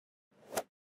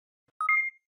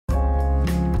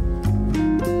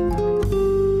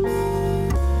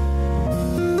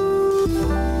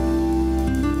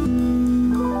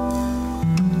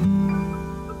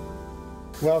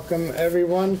Welcome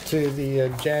everyone to the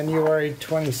January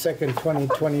 22nd,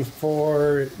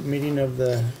 2024 meeting of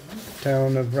the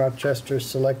Town of Rochester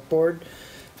Select Board.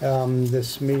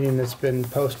 This meeting has been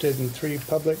posted in 3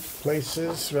 public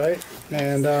places, right?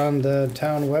 And on the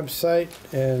town website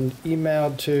and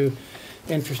emailed to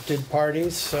interested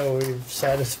parties. So we've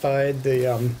satisfied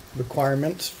the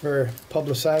requirements for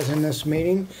publicizing this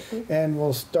meeting. And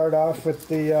we'll start off with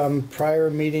the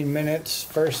prior meeting minutes.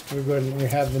 First, we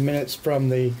have the minutes from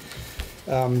the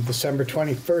December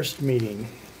 21st meeting.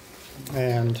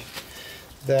 And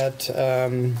that,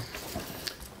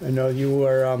 I know you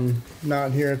were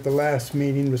not here at the last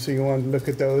meeting, so you wanted to look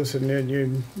at those, and then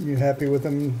you happy with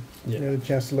them? Yeah. You had a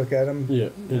chance to look at them? Yeah,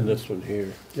 and this one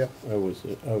here. Yep. I was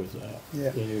out.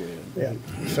 Yeah. Anyway. Yeah.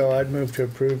 So I'd move to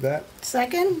approve that.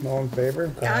 Second? All in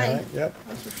favor? Aye. Yep.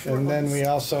 Those were short And then ones. we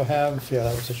also have, yeah,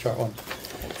 that was a short one.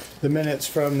 The minutes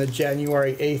from the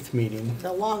January 8th meeting,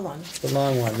 The long one. the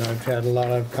long one. I've had a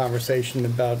lot of conversation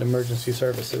about emergency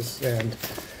services, and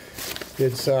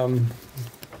it's,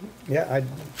 yeah,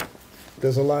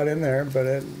 there's a lot in there, but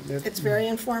It's very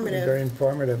informative. very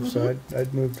informative, so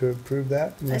I'd move to approve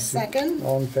that. A second?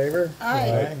 All in favor?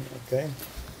 Aye. Okay.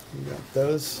 You got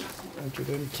those entered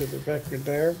into the record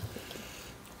there.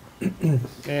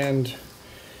 And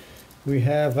we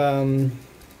have, well,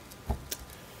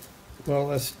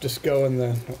 let's just go in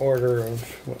the order of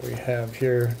what we have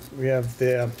here. We have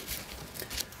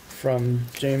from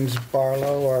James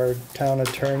Barlow, our town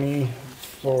attorney,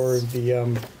 for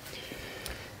the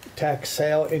tax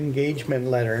sale engagement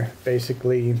letter,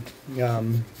 basically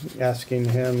asking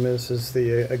him, this is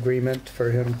the agreement for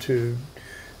him to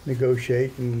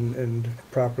negotiate and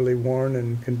properly warn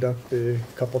and conduct the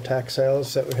couple tax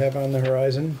sales that we have on the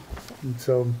horizon. And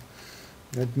so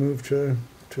I'd move to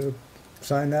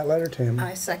sign that letter to him.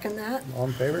 I second that. All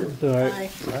in favor? Aye. Aye.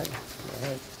 All right.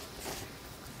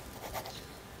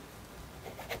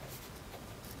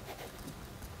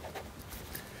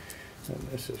 And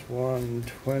this is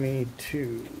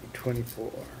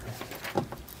 1/22/24.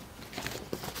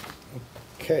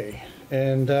 Okay,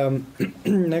 and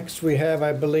next we have,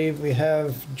 I believe we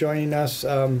have joining us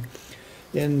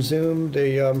in Zoom,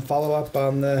 the follow-up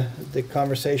on the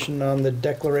conversation on the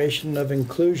Declaration of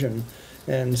Inclusion.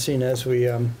 And seeing as we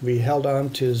held on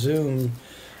to Zoom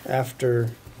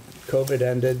after COVID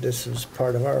ended, this was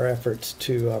part of our efforts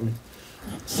to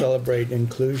celebrate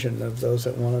inclusion of those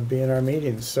that want to be in our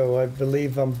meetings. So I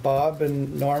believe Bob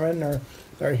and Norman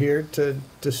are here to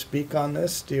speak on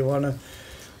this. Do you want to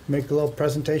make a little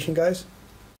presentation, guys?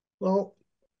 Well,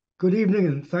 good evening,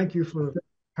 and thank you for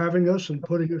having us and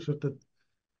putting us at the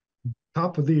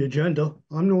top of the agenda.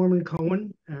 I'm Norman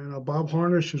Cohen, and Bob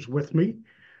Harnish is with me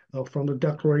from the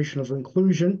Declaration of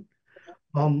Inclusion.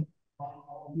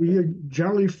 We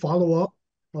generally follow up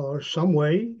some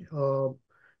way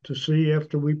to see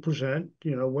after we present,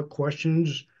 what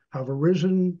questions have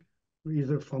arisen,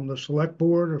 either from the select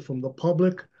board or from the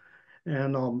public,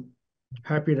 and I'm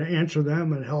happy to answer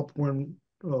them and help when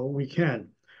we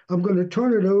can. I'm going to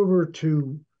turn it over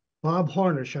to Bob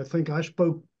Harnish. I think I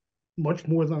spoke much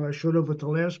more than I should have at the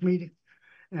last meeting,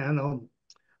 and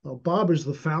Bob is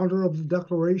the founder of the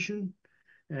Declaration,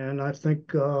 and I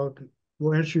think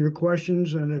we'll answer your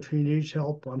questions, and if he needs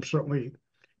help, I'm certainly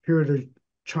here to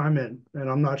chime in, and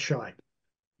I'm not shy.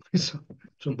 So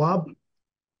Bob.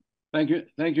 Thank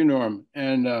you, Norm.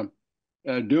 And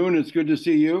Dune, it's good to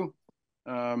see you.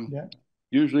 Yeah.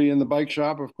 Usually in the bike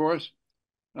shop, of course.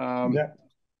 Yeah.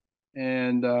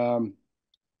 And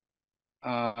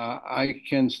I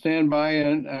can stand by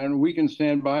and we can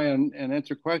stand by and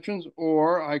answer questions,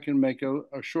 or I can make a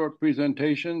short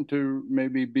presentation to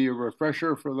maybe be a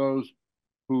refresher for those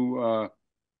who,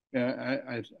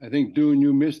 I think, Dune,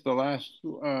 you missed the last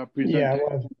presentation. Yeah,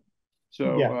 well,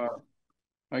 so yeah.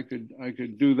 I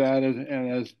could do that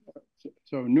as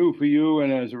so new for you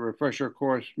and as a refresher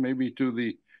course maybe to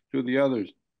the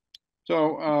others.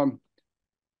 So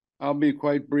I'll be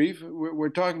quite brief. We're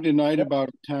talking tonight about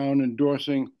a town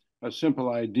endorsing a simple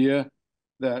idea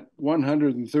that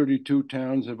 132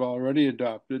 towns have already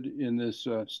adopted in this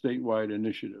statewide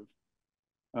initiative.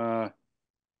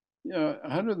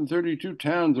 132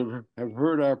 towns have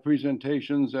heard our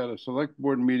presentations at a select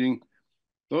board meeting.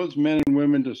 Those men and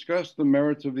women discussed the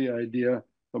merits of the idea,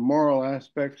 the moral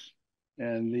aspects,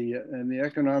 and the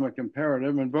economic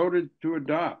imperative, and voted to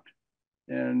adopt.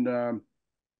 And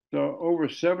so over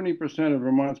 70% of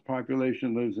Vermont's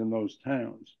population lives in those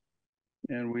towns,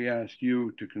 and we ask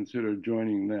you to consider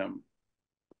joining them.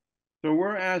 So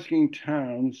we're asking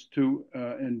towns to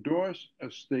endorse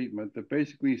a statement that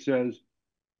basically says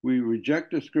we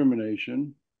reject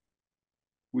discrimination,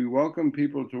 We welcome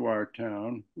people to our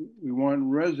town. We want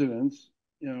residents,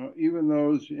 even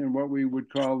those in what we would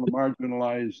call the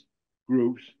marginalized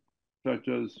groups, such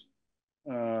as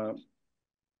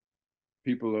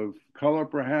people of color,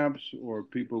 perhaps, or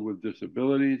people with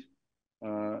disabilities,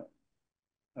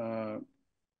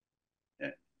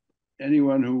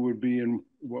 anyone who would be in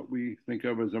what we think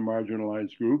of as a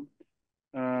marginalized group.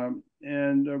 And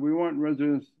we want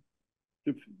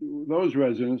those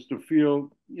residents to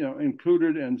feel,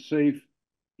 included and safe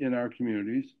in our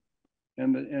communities.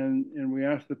 And we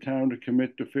ask the town to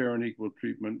commit to fair and equal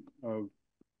treatment of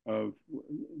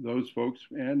those folks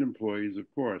and employees, of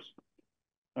course.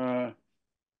 So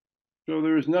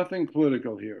there is nothing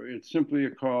political here. It's simply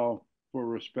a call for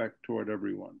respect toward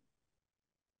everyone.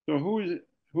 So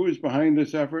who is behind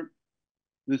this effort?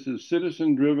 This is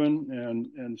citizen-driven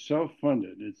and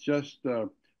self-funded. It's just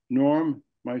Norm,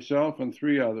 myself, and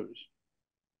 3 others.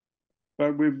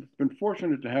 But we've been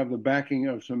fortunate to have the backing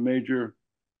of some major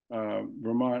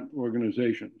Vermont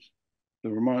organizations. The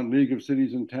Vermont League of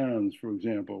Cities and Towns, for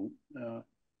example,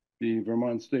 the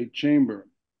Vermont State Chamber,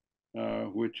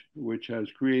 which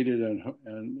has created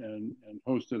and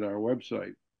hosted our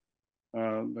website,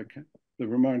 the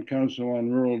Vermont Council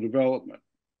on Rural Development,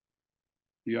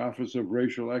 the Office of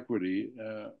Racial Equity,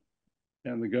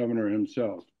 and the governor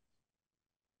himself.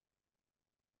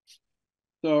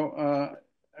 So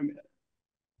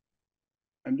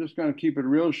I'm just going to keep it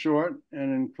real short,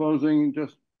 and in closing,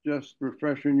 just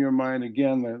refreshing your mind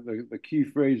again the key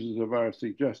phrases of our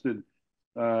suggested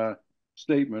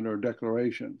statement or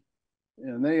declaration.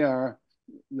 And they are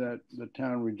that the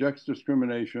town rejects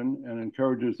discrimination and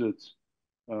encourages its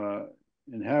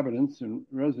inhabitants and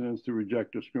residents to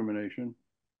reject discrimination,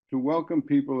 to welcome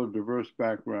people of diverse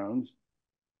backgrounds.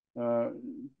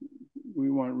 We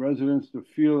want residents to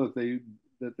feel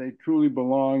that they truly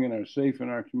belong and are safe in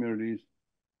our communities,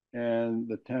 and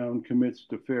the town commits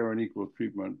to fair and equal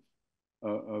treatment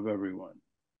of everyone.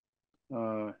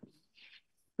 So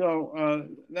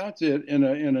that's it in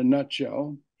a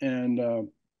nutshell. And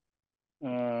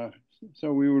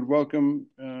so we would welcome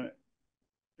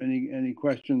any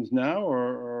questions now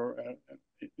or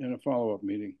in a follow-up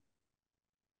meeting.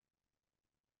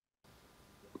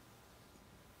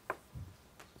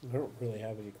 I don't really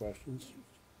have any questions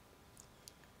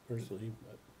personally,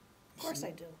 but Of course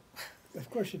I do. Of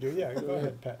course you do, yeah, go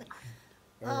ahead, Pat.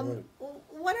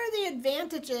 What are the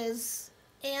advantages,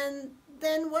 and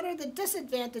then what are the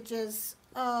disadvantages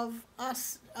of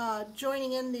us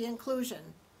joining in the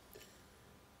inclusion?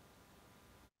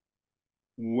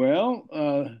 Well,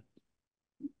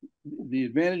 the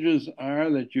advantages are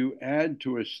that you add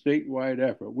to a statewide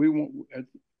effort. We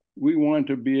want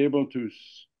to be able to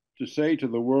say to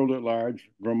the world at large,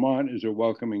 Vermont is a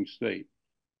welcoming state.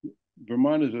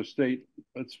 Vermont is a state,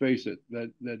 let's face it,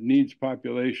 that needs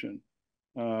population.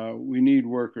 We need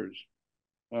workers.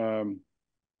 The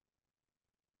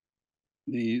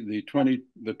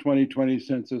 2020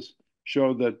 census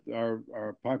showed that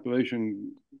our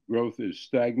population growth is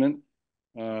stagnant.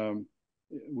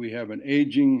 We have an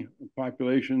aging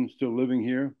population still living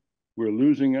here. We're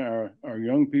losing our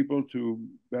young people to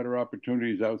better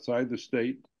opportunities outside the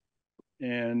state.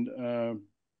 And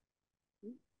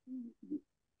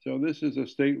so this is a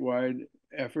statewide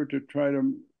effort to try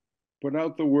to put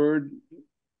out the word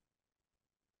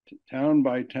town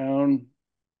by town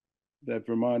that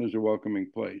Vermont is a welcoming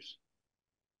place.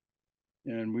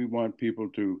 And we want people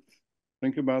to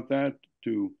think about that,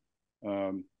 to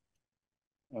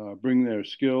bring their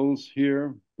skills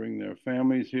here, bring their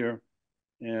families here,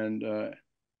 and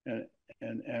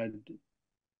add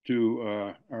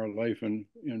to our life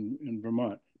in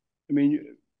Vermont. I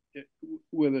mean,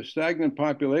 with a stagnant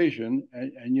population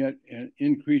and yet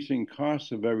increasing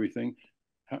costs of everything,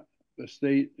 the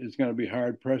state is going to be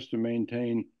hard pressed to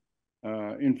maintain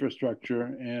infrastructure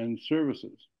and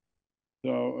services.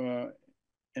 So,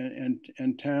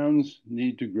 and towns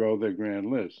need to grow their grand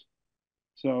list.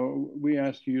 So we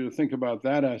ask you to think about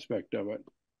that aspect of it,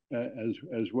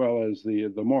 as well as the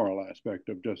moral aspect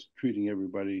of just treating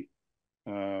everybody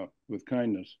with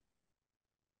kindness.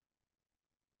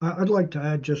 I'd like to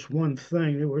add just one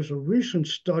thing. There was a recent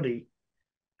study,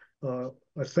 I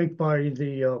think by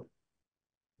the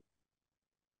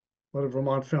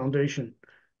Vermont Foundation,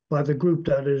 by the group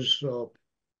that is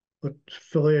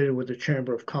affiliated with the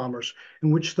Chamber of Commerce,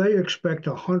 in which they expect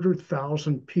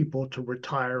 100,000 people to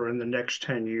retire in the next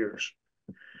 10 years.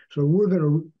 So we're going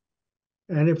to,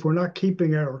 and if we're not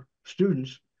keeping our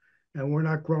students and we're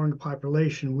not growing the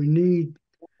population, we need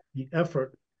the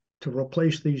effort to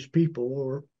replace these people,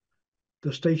 or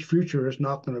the state's future is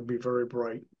not going to be very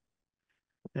bright.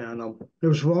 And it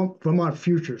was Vermont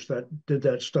Futures that did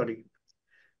that study.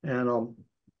 And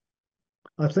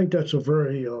I think that's a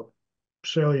very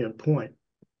salient point.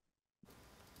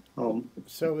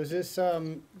 So is this,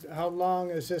 how long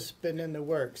has this been in the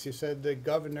works? You said the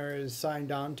governor has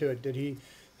signed on to it. Did he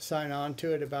sign on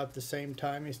to it about the same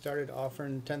time he started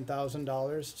offering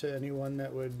 $10,000 to anyone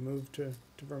that would move to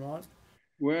Vermont?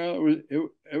 Well, it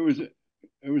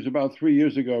was about 3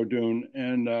 years ago, Dune,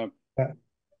 and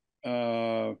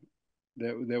that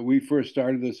we first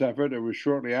started this effort. It was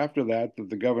shortly after that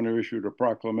that the governor issued a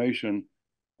proclamation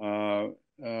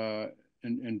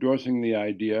endorsing the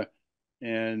idea,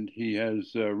 and he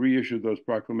has reissued those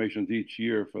proclamations each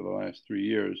year for the last 3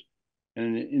 years.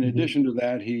 And in addition to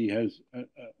that, he has,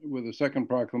 with a second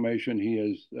proclamation, he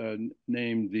has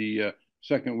named the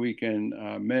second week in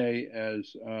May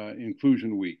as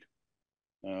Inclusion Week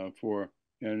and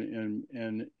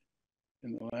in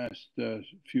the last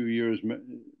few years,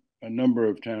 a number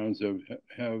of towns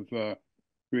have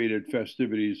created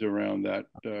festivities around that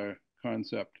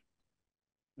concept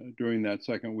during that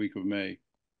second week of May.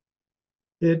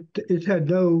 It had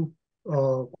no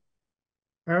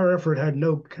our effort had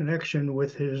no connection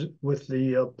with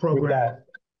the program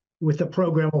with the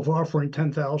program of offering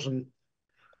 $10,000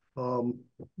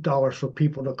 for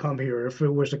people to come here. If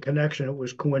it was a connection, it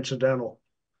was coincidental.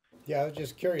 Yeah, I was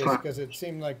just curious because it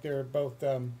seemed like they were both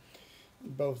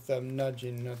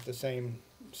nudging at the same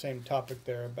topic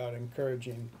there about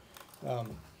encouraging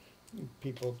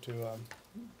people to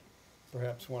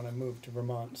perhaps want to move to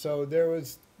Vermont. So there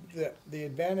was the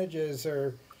advantages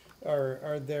are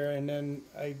there, and then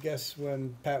I guess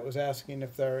when Pat was asking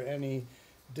if there are any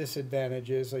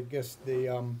disadvantages, I guess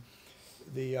the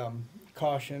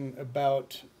caution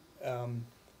about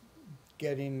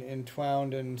getting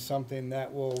entwined in something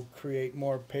that will create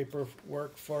more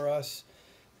paperwork for us,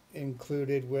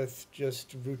 included with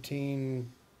just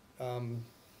routine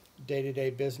day-to-day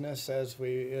business as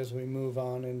we move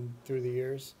on and through the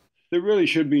years. There really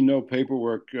should be no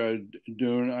paperwork,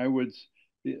 Dune.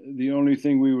 The only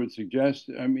thing we would suggest,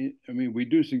 I mean, we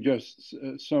do suggest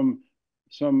some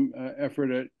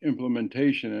effort at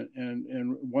implementation,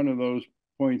 and one of those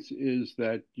points is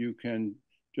that you can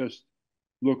just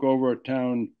look over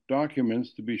town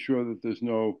documents to be sure that there's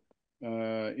no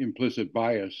implicit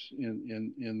bias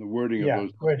in the wording of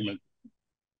those documents.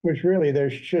 Which really there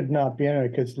should not be any,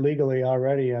 because legally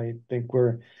already I think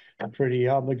we're pretty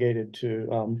obligated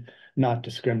to not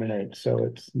discriminate. So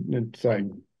it's right.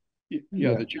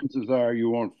 Yeah, the chances are you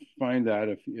won't find that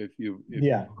if you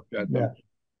look at them.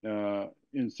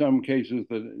 In some cases,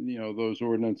 those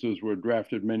ordinances were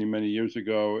drafted many years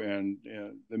ago, and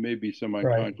there may be some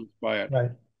unconscious bias.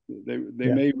 Right.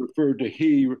 They may refer to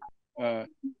he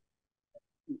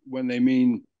when they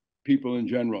mean people in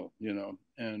general,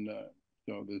 and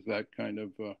so there's that kind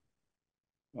of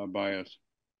bias.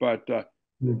 But I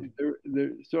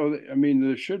mean,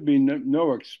 there should be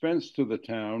no expense to the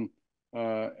town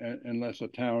unless a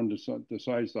town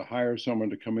decides to hire someone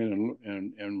to come in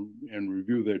and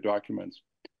review their documents.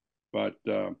 But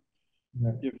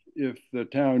if the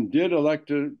town did elect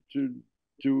to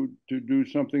do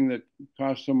something that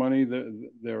costs some money,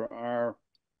 there are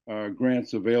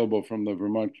grants available from the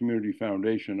Vermont Community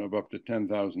Foundation of up to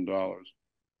 $10,000.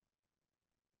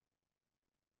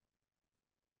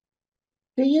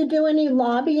 Do you do any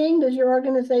lobbying? Does your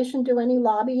organization do any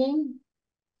lobbying?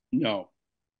 No.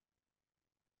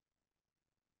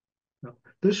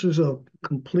 This is a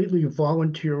completely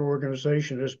volunteer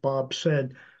organization, as Bob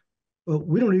said.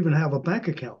 We don't even have a bank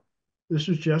account. This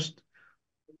is just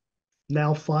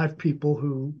now 5 people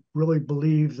who really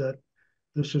believe that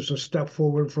this is a step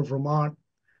forward for Vermont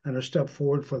and a step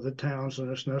forward for the towns,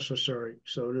 and it's necessary.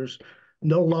 So there's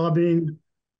no lobbying,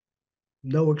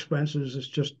 no expenses. It's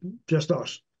just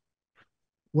us.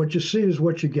 What you see is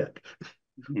what you get.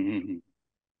 Mm-hmm.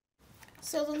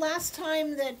 So the last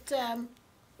time that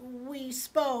we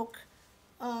spoke,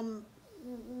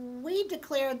 we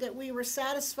declared that we were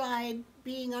satisfied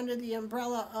being under the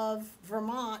umbrella of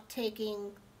Vermont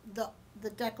taking the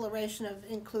Declaration of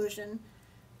Inclusion,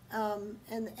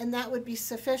 and that would be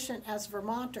sufficient as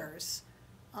Vermonters.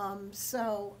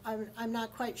 So I'm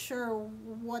not quite sure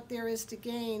what there is to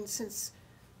gain, since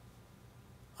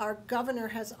our governor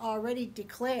has already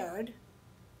declared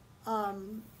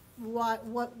what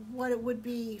it would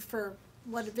be for,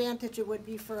 what advantage it would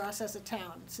be for us as a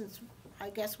town, since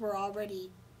I guess we're already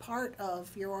part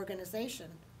of your organization,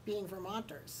 being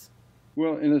Vermonters.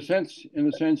 Well, in a sense,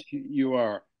 you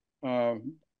are,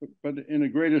 but in a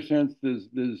greater sense, there's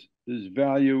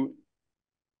value.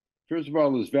 First of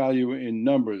all, there's value in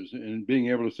numbers and being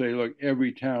able to say, look,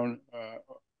 every town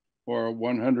or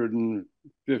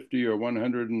 150 or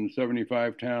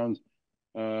 175 towns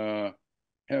have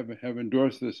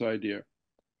endorsed this idea.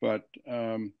 But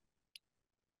and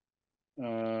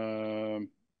I'm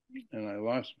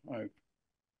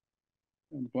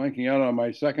blanking out on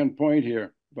my second point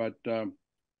here, but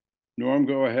Norm,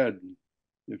 go ahead.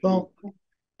 Well,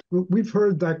 we've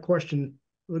heard that question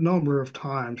a number of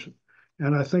times,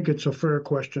 and I think it's a fair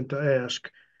question to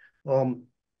ask.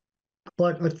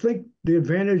 But I think the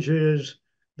advantage is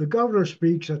the governor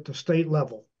speaks at the state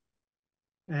level,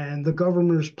 and the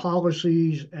governor's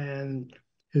policies and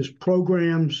his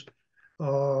programs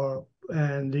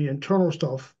and the internal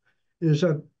stuff is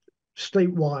at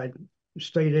statewide,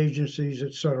 state agencies,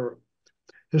 et cetera.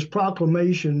 His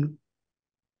proclamation,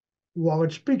 while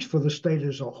it speaks for the state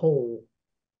as a whole,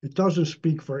 it doesn't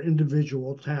speak for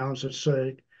individual towns that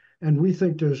say, and we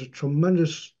think there's a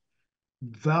tremendous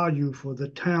value for the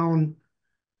town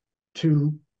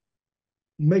to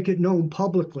make it known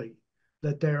publicly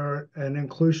that they are an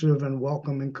inclusive and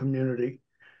welcoming community.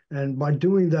 And by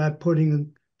doing that,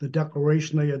 putting the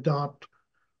declaration they adopt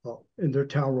in their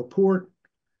town report,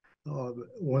 on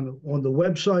the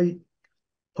website,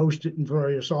 post it in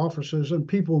various offices, and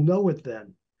people know it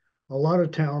then. A lot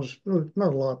of towns,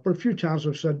 not a lot, but a few towns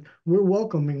have said, we're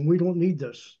welcoming, we don't need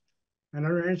this. And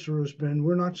our answer has been,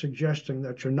 we're not suggesting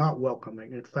that you're not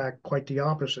welcoming. In fact, quite the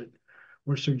opposite.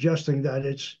 We're suggesting that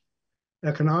it's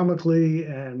economically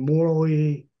and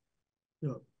morally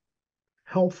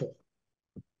helpful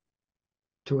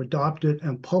to adopt it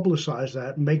and publicize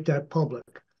that, make that public,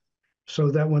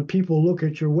 so that when people look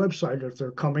at your website, if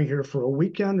they're coming here for a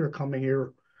weekend or coming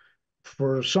here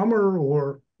for summer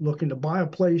or looking to buy a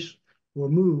place or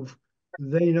move,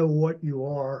 they know what you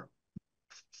are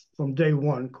from day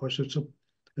one, because it's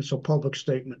a public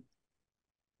statement.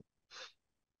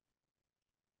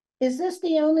 Is this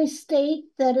the only state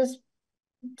that is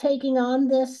taking on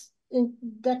this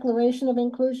declaration of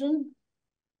inclusion?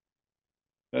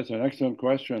 That's an excellent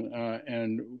question.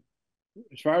 And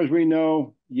as far as we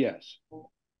know, yes.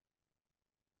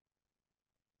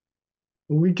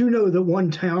 We do know that one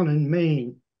town in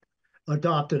Maine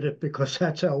adopted it, because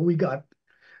that's how we got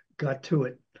to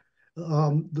it.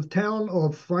 The town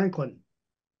of Franklin,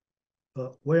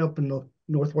 way up in the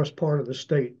northwest part of the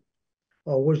state,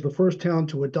 was the first town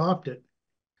to adopt it.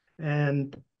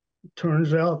 And it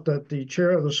turns out that the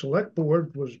chair of the select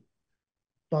board was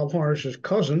Bob Harness's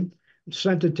cousin, and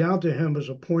sent it down to him as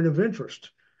a point of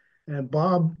interest. And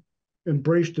Bob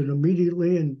embraced it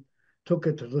immediately and took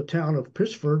it to the town of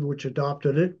Pittsford, which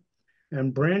adopted it.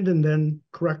 And Brandon then,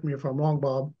 correct me if I'm wrong,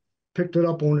 Bob, picked it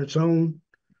up on its own.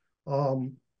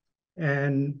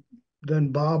 And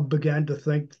then Bob began to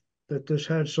think that this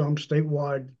had some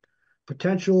statewide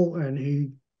potential, and he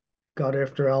got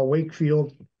after Al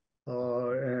Wakefield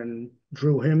and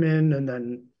drew him in. And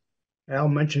then Al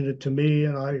mentioned it to me,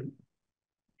 and I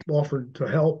offered to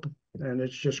help, and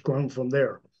it's just grown from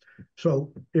there.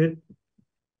 So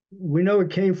we know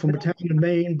it came from a town in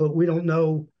Maine, but we don't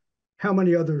know how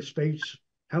many other states,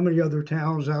 how many other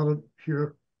towns out of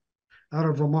here, out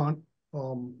of Vermont,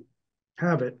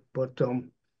 have it. But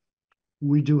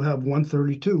we do have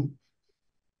 132,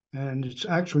 and it's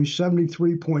actually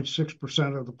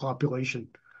 73.6% of the population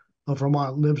of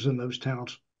Vermont lives in those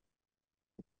towns.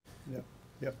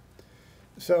 Yep.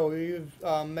 So you've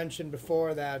mentioned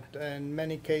before that in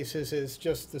many cases it's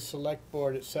just the select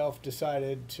board itself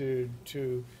decided to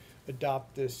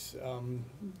adopt this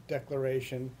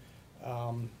declaration.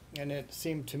 And it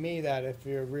seemed to me that if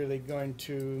you're really going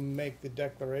to make the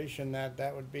declaration,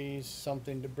 that would be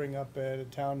something to bring up at a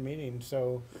town meeting.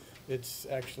 So it's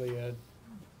actually a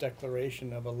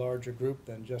declaration of a larger group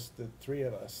than just the three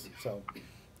of us. So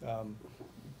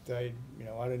I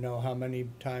don't know how many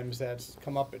times that's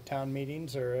come up at town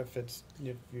meetings, or if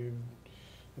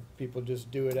people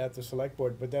just do it at the select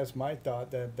board. But that's my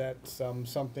thought, that's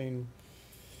something.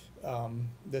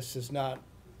 This is not,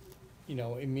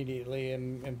 immediately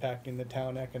impacting the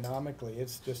town economically.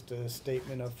 It's just a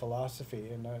statement of philosophy,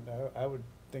 and I would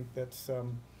think that's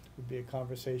would be a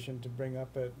conversation to bring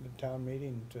up at the town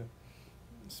meeting to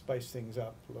spice things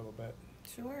up a little bit.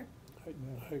 Sure. I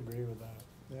agree with that.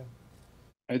 Yeah.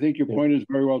 I think your point is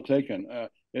very well taken.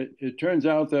 It turns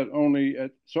out that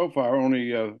so far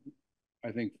only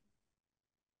I think,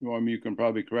 Norm, you can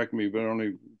probably correct me, but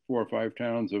only 4 or 5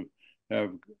 towns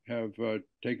have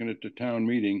taken it to town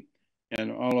meeting, and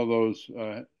all of those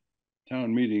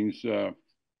town meetings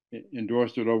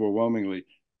endorsed it overwhelmingly.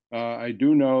 I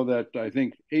do know that I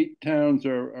think 8 towns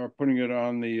are putting it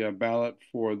on the ballot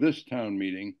for this town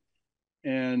meeting,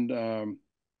 and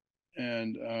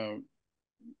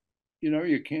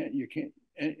you can't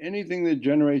anything that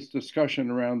generates discussion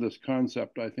around this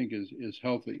concept, I think is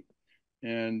healthy.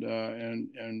 And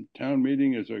town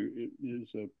meeting is a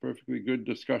perfectly good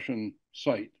discussion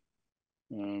site.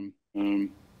 Yeah,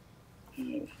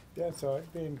 so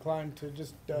I'd be inclined to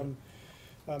just add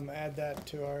that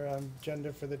to our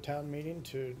agenda for the town meeting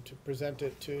to present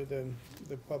it to the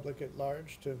public at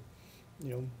large to,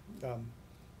 you know,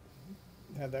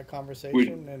 have that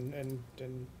conversation and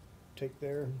take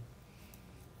their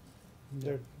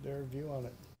view on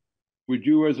it. Would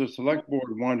you, as a select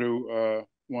board, want to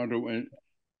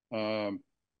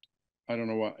I don't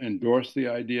know what, endorse the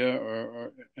idea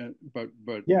but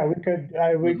Yeah, we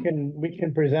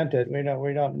can present it.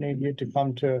 We don't need you to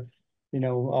come to, you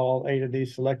know, all 8 of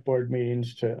these select board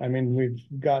meetings to, I mean, we've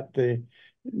got the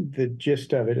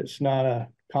gist of it. It's not a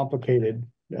complicated,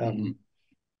 Mhm.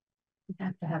 You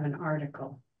have to have an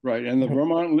article. Right, and the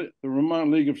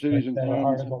Vermont League of Cities and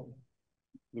Towns, article.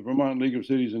 the Vermont League of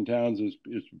Cities and Towns is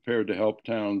prepared to help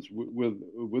towns with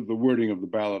the wording of the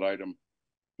ballot item.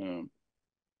 And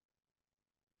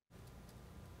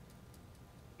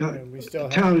we still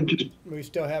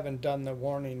haven't done the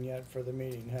warning yet for the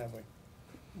meeting, have we?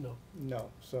 No. No,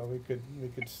 so we could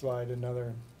slide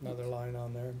another line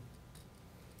on there.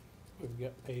 We've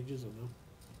got pages of them.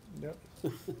 Yep.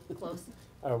 Close.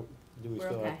 Oh, do we We're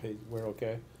still okay. have pages? We're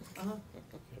okay? Uh-huh.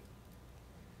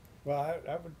 Well,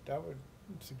 I would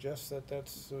suggest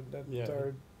that's Yeah.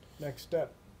 our next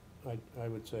step. I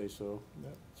would say so.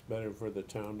 Yep. It's better for the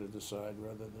town to decide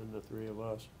rather than the 3 of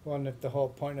us. Well, and if the whole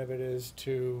point of it is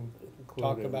to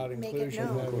talk Include about Make it inclusion,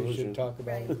 known. then we Inclusion. should talk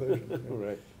about Right. inclusion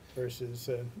Right, versus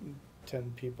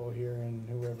 10 people here and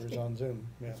whoever's on Zoom.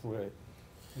 Yeah. right.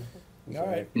 All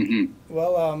right. Mhm.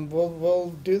 Well, we'll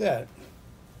do that.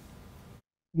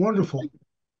 Wonderful.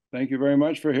 Thank you very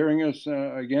much for hearing us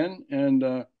again,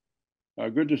 and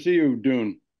good to see you,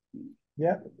 Dune.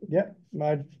 Yep.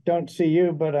 I don't see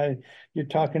you, but you're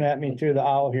talking at me through the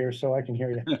owl here, so I can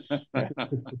hear you. I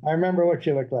remember what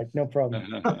you look like. No problem.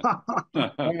 All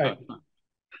right.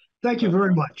 Thank you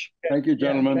very much. Thank you,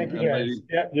 gentlemen. Thank you, and guys. ladies.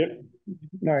 Yep.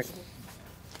 All right.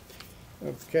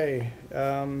 Okay.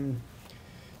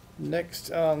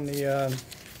 Next on the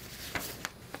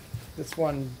this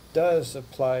one does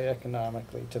apply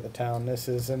economically to the town. This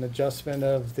is an adjustment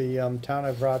of the town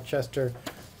of Rochester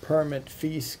permit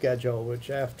fee schedule, which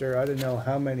after I don't know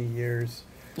how many years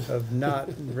of not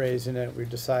raising it, we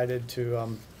decided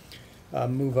to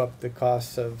move up the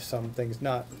costs of some things,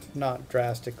 not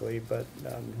drastically, but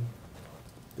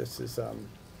this is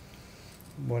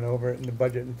went over it in the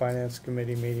Budget and Finance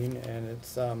Committee meeting, and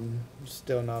it's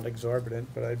still not exorbitant,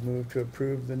 but I'd move to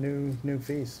approve the new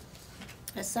fees.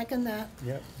 I second that.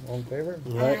 Yep, all in favor?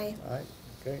 Aye. Aye,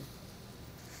 okay.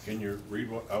 Can you read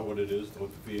out what it is, what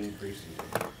the fee increase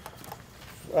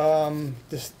is?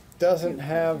 This doesn't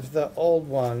have the old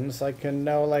ones. I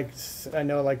know like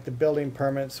the building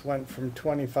permits went from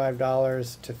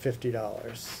 $25 to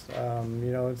 $50.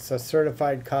 You know, it's a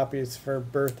certified copies for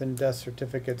birth and death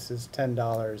certificates is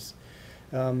 $10.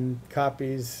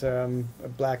 Copies,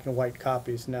 black and white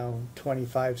copies now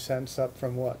 25 cents up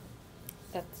from what?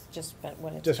 That's just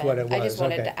what it's Just been. what it I was, just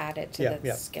wanted okay. to add it to Yeah, the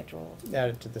yeah. schedule.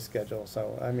 Added to the schedule.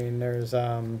 So, I mean, there's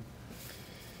the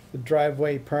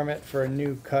driveway permit for a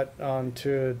new cut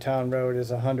onto a town road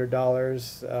is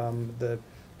 $100. The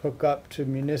hookup to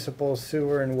municipal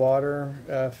sewer and water,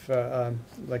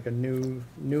 like a new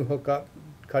hookup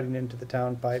cutting into the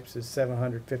town pipes is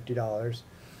 $750.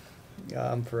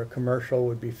 For a commercial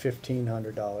would be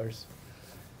 $1,500.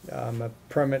 A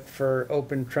permit for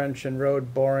open trench and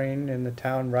road boring in the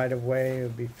town right of way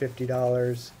would be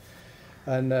 $50.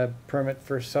 And a permit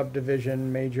for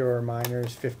subdivision, major or minor,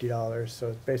 is $50. So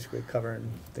it's basically covering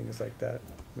things like that.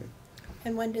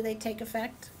 And when do they take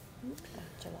effect?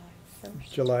 July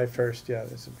 1st. July 1st, yeah,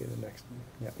 this would be the next one.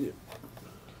 Yeah.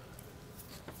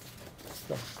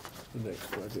 So, The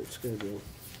next budget schedule.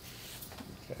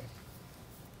 okay.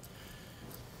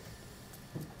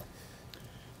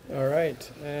 All right,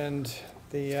 and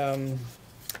the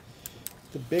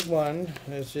big one,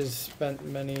 which is spent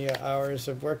many hours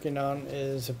of working on,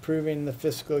 is approving the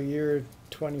fiscal year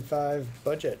 25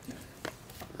 budget.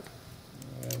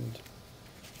 And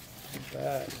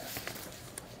that,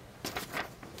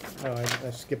 oh,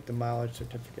 I skipped the mileage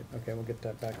certificate. Okay, we'll get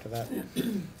that back to that.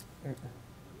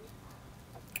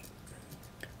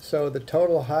 So the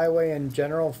total highway and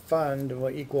general fund will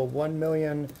equal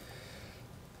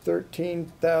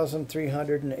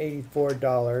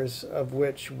 $1,013,384, of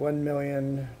which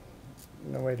no,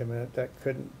 wait a minute, that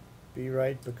couldn't be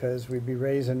right because we'd be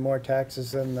raising more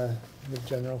taxes than the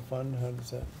general fund. How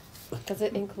does that? Cause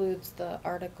it includes the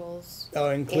articles. Oh,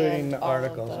 including And the all of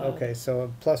articles, the- okay,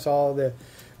 so plus all the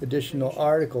additional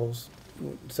articles.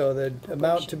 So the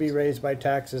amount to be raised by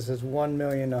taxes is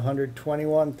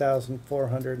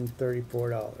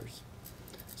 $1,121,434.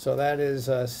 So that is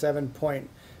a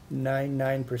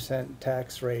 7.99%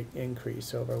 tax rate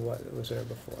increase over what was there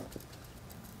before.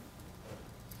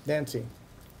 Nancy,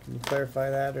 can you clarify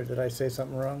that, or did I say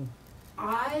something wrong?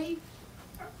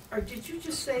 Or did you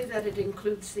just say that it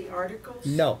includes the articles?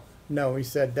 No, we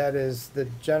said that is, the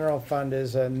general fund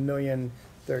is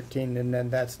 $1,013,000, and then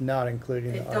that's not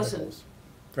including the It doesn't articles.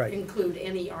 Right, include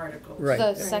any articles. Right. The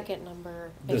Right. second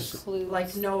number This- includes.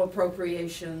 Like no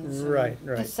appropriations. and- right,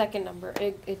 The right, second number,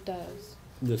 it does.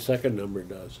 The second number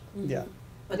does. yeah,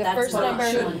 But The that's first what it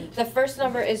number, shouldn't. the first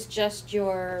number is just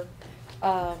your,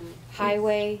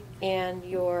 highway and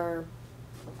your,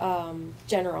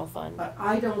 general fund. But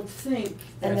I don't think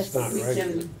And that this- That's not we right.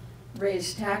 can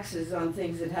raise taxes on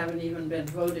things that haven't even been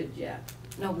voted yet.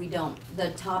 No, we don't.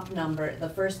 The top number, the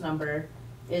first number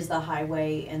is the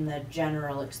highway and the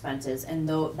general expenses, and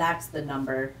though, that's the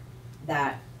number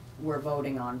that we're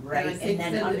voting on, right? I think And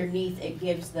then then the- underneath, it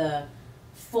gives the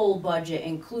full budget,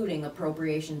 including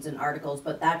appropriations and articles,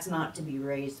 but that's not to be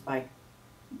raised by,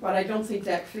 But I don't think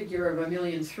that figure of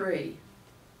 1,000,003.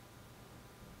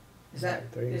 Is that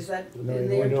in We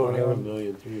there? don't have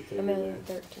 1,000,003 thing in there.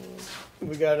 $1,013,000,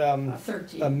 we got,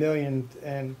 13.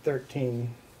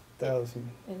 $1,013,000.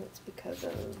 and it's because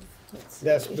of, let's see.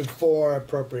 That's before I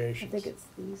appropriations. think it's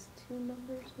these two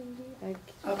numbers maybe,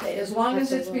 Okay, as long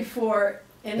as it's before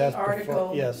any That's before-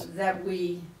 article yes. that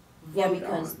we yeah, vote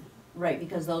because, on. right,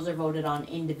 because those are voted on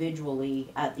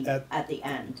individually at the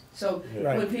end. So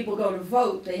Right. when people go to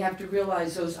vote, they have to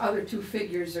realize those other two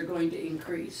figures are going to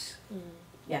increase.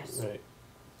 Yes, Right.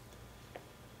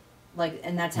 like,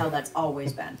 and that's how that's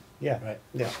always been, Yeah, Right.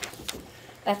 yeah,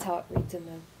 That's how it reads in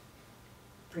the,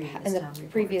 previous in the town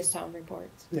reports. previous town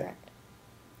reports, Yeah. correct?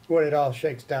 what it all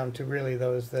shakes down to really,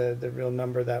 though, is the real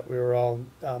number that we were all,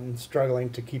 struggling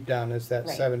to keep down is that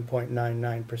Right.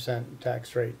 7.99%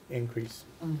 tax rate increase,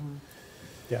 Mhm.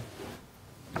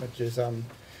 which is,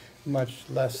 much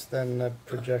less than the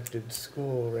projected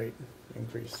school rate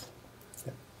increase.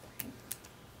 Yeah.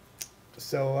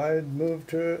 So I'd move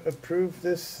to approve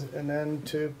this and then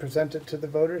to present it to the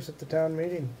voters at the town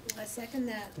meeting. I second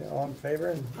that. All in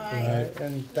favor? Aye.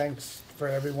 And thanks for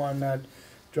everyone that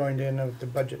joined in with the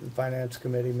Budget and Finance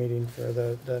Committee meeting for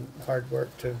the hard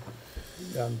work to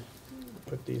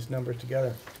put these numbers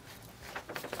together.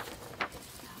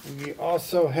 We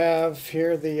also have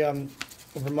here the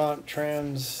Vermont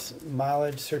Trans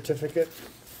mileage certificate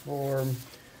for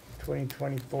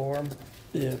 2024.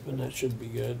 Yeah, and that should be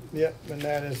good. Yep, and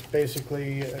that is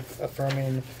basically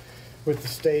affirming with the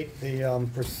state the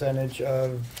percentage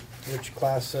of which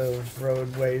class of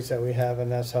roadways that we have,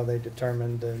 and that's how they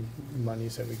determine the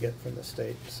monies that we get from the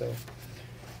state, so.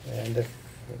 And if,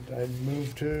 I'd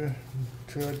move to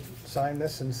sign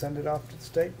this and send it off to the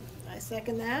state. I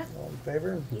second that. All in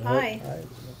favor? Aye. Aye,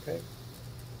 okay.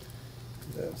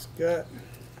 That's good.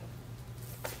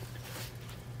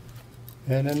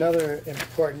 And another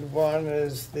important one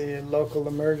is the local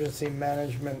emergency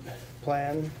management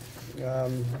plan,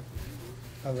 of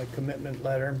the commitment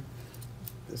letter.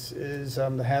 This is,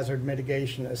 the hazard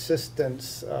mitigation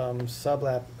assistance,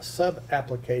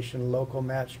 sub-application local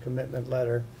match commitment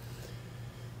letter.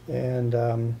 And,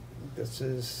 this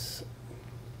is,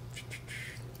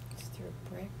 It's through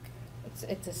BRIC.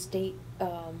 It's a state,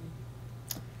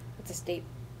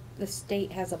 the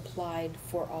state has applied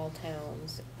for all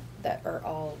towns that are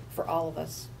for all of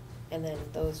us. And then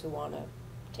those who wanna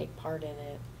take part in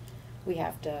it, we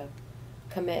have to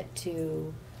commit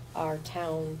to our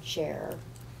town share,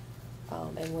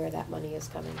 and where that money is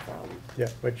coming from. yeah,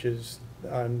 which is,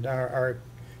 on our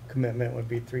commitment would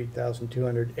be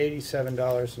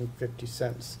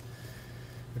 $3,287.50,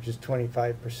 which is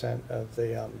 25% of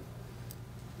the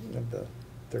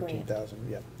 13,000,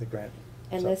 yeah, the grant.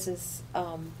 And So- this is,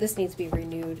 this needs to be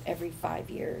renewed every 5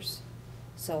 years.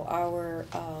 So our,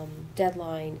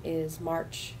 deadline is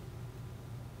March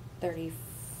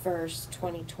 31st,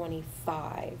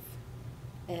 2025.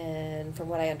 And from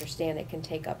what I understand, it can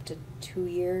take up to 2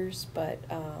 years, but,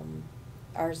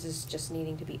 ours is just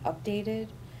needing to be updated.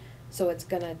 So it's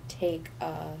gonna take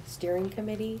a steering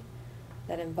committee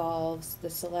that involves the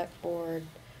select board,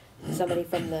 somebody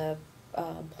from the,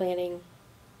 planning,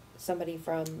 somebody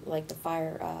from like the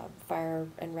fire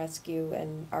and rescue,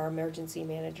 and our emergency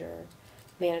management,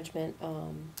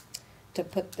 to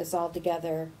put this all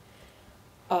together.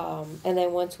 And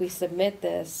then once we submit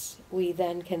this, we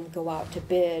then can go out to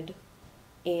bid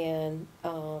and,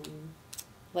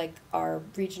 like our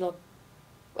regional,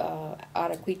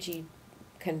 Ottaquiche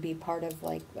can be part of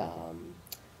like,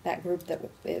 that group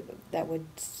that would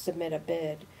submit a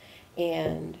bid,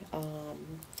 and,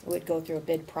 would go through a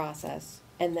bid process,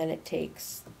 and then it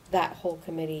takes that whole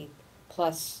committee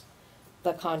plus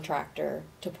the contractor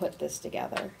to put this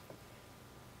together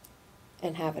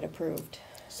and have it approved.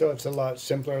 So it's a lot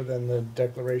simpler than the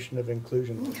Declaration of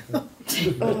Inclusion.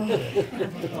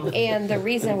 And the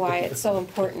reason why it's so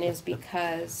important is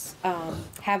because,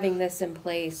 having this in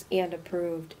place and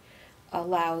approved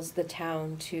allows the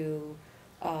town to,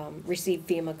 receive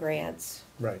FEMA grants,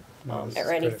 Right. No, this is or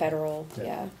any critical. federal, Yeah.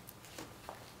 yeah.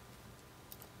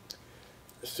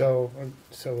 So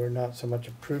we're not so much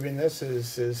approving this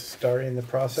as starting the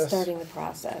process? Starting the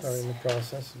process. Starting the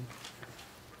process.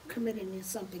 Committing is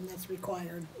something that's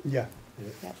required. Yeah,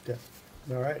 Yep. yeah.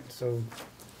 All right, so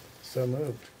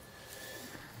moved.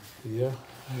 Yeah,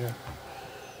 Yeah.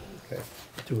 Okay.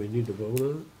 do we need to vote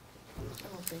on I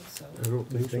don't think so. it? I don't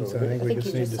think Think so. so. I think we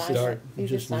just need to sign start. it. You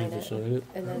just need sign to it, sign it.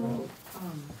 and then,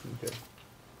 Okay.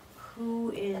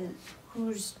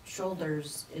 Whose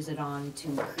shoulders is it on to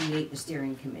create the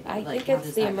steering committee? I Like, think how it's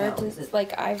does the that go? Is emergency, it-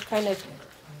 like, I've kind of,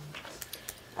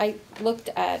 I looked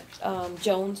at,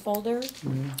 Joan's folder,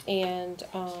 Mhm. and,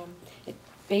 it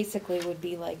basically would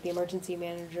be like the emergency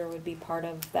manager would be part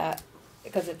of that,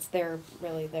 because it's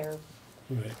really their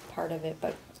Right. part of it,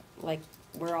 but like,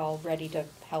 we're all ready to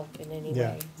help in any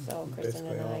Yeah. way, so Kristen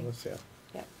Basically and all I. of us, yeah.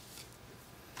 Yep.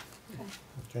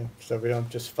 Okay, so we don't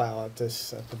just file out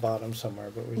this at the bottom somewhere,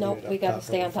 but we do it Nope, up we gotta top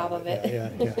stay the on top file. of it. Yeah,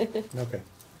 okay.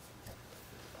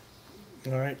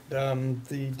 All right,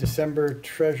 the December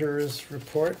treasurer's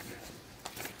report.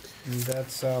 And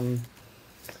that's, we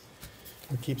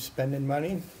keep spending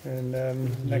money, and,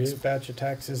 next Yep. batch of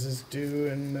taxes is due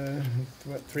in,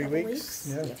 what, 3 Couple weeks? weeks.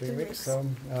 Yeah, Yeah, 3 3 weeks, weeks. so,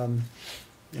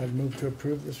 I'd move to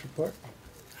approve this report.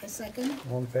 I second.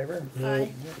 All in favor?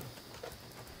 Aye.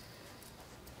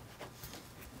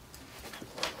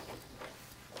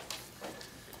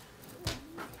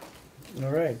 All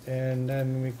right, and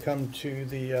then we come to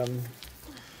the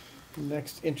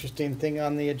next interesting thing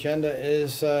on the agenda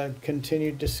is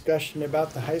continued discussion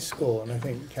about the high school. And I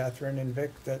think Catherine and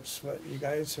Vic, that's what you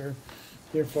guys are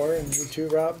here for, and you too,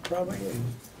 Rob, probably, and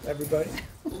everybody.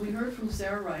 We heard from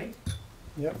Sarah Wright.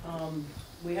 Yep,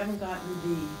 We haven't gotten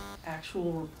the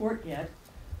actual report yet,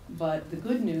 but the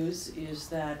good news is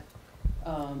that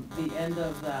the end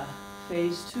of the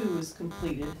phase 2 is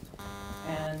completed,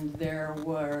 and there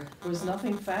was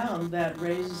nothing found that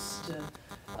raised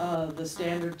the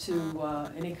standard to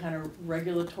any kind of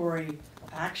regulatory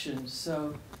action.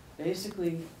 So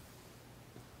basically,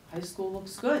 high school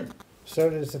looks good. so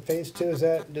does the phase 2,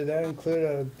 did that include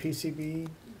a PCB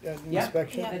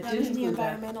inspection? Yeah, It that did was the include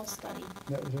that. environmental study.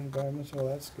 That was environmental,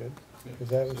 well, that's good, because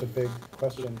that was a big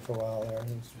question for a while there.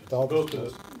 It's all Both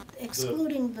schools.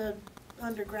 Excluding the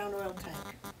underground oil tank.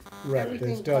 Right, they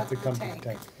everything still have to but come the to the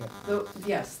tank. tank, yeah,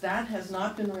 Yes, that has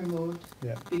not been removed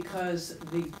yeah. because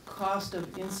the cost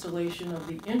of installation of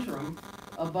the interim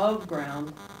above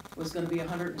ground was gonna be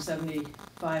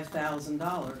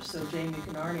 $175,000. So Jamie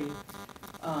Canarney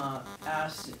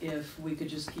asked if we could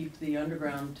just keep the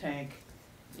underground tank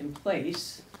in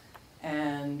place.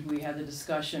 And we had the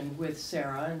discussion with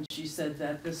Sarah, and she said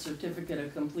that the certificate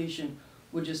of completion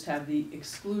would just have the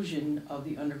exclusion of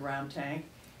the underground tank,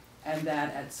 and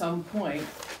that at some point,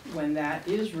 when that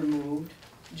is removed,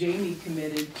 Jamie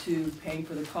committed to paying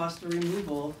for the cost of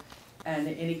removal and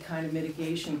any kind of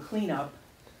mitigation cleanup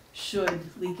should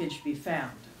leakage be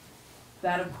found.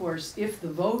 That, of course, if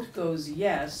the vote goes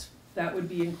yes, that would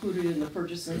be included in the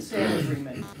purchase and sale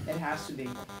agreement. It has to be.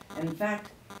 And in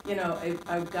fact, you know,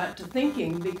 I've got to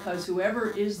thinking, because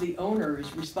whoever is the owner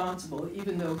is responsible,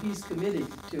 even though he's committed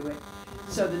to it.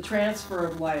 So the transfer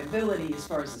of liability, as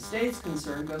far as the state's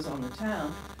concerned, goes on the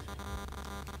town.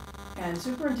 And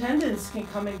superintendents can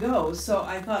come and go, so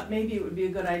I thought maybe it would be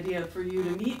a good idea for you to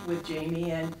meet with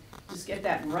Jamie and just get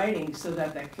that in writing, so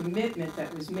that that commitment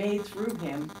that was made through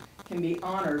him can be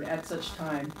honored at such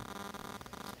time,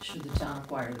 should the town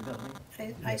acquire the building.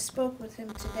 I spoke with him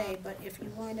today, but if you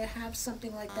want to have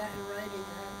something like that in writing.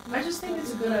 I just think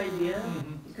it's a good idea,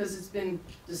 because it's been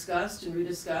discussed and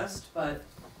rediscussed, but,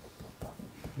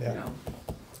 you Yeah. know.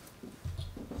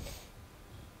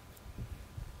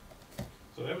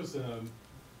 So that was the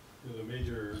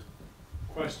major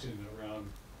question around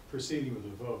proceeding with the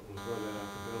vote, was whether or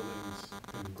not the buildings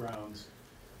and grounds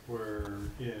were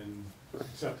in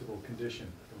acceptable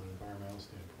condition from an environmental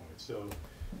standpoint. So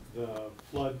the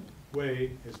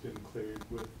floodway has been cleared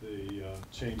with the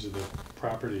change of the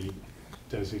property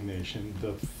designation.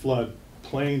 The flood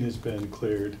plain has been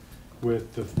cleared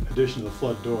with the addition of the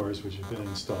flood doors, which have been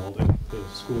installed at the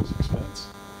school's expense,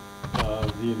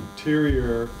 the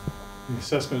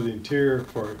assessment of the interior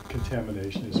for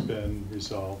contamination has been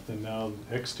resolved, and now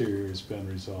the exterior has been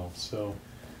resolved. So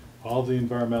all the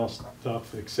environmental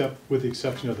stuff, with the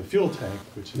exception of the fuel tank,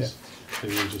 which is that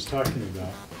we were just talking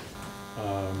about,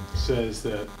 says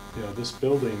that this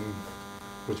building,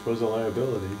 which was a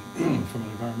liability from an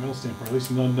environmental standpoint, or at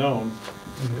least an unknown,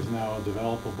 is now a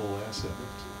developable asset.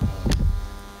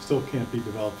 Still can't be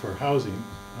developed for housing,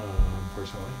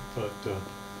 unfortunately, but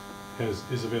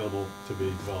is available to be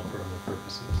developed for other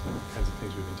purposes, the kinds of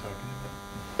things we've been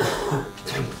talking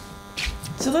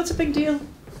about. So that's a big deal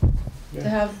to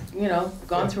have,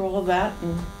 gone through all of that,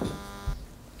 and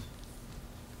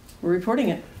we're reporting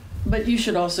it. But you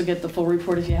should also get the full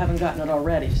report if you haven't gotten it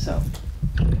already, so.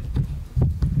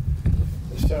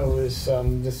 So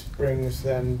this brings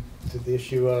then to the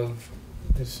issue of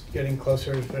just getting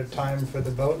closer to the time for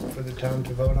the vote, for the town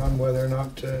to vote on whether or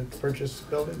not to purchase the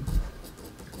building?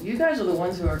 You guys are the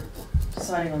ones who are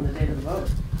deciding on the date of the vote.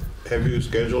 Have you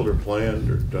scheduled or planned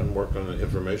or done work on the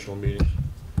informational meetings?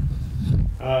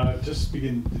 Just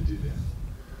beginning to do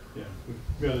that. Yeah,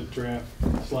 we've got a draft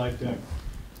slide deck.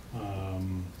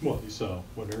 Well, you saw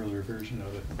one earlier version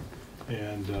of it.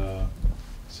 And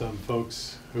some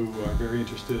folks who are very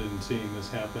interested in seeing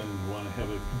this happen and want to have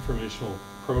an informational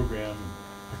program,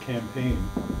 a campaign,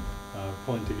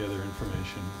 pulling together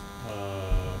information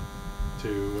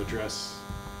to address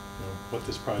what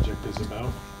this project is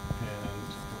about.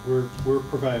 And we're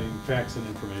providing facts and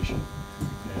information,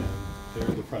 and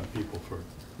they're the front people for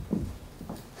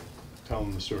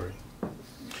telling the story.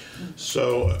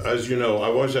 So, as you know,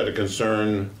 I've always had a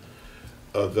concern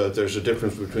that there's a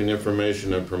difference between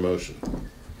information and promotion.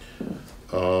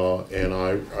 And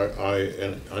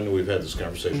I know we've had this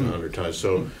conversation 100 times.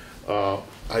 So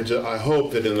I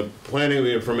hope that in the planning of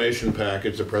the information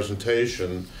package, the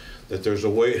presentation, that there's a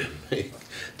way to make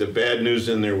the bad news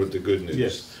in there with the good news.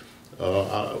 Yes.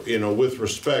 With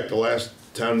respect, the last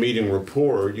town meeting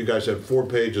report, you guys had 4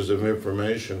 pages of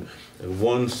information and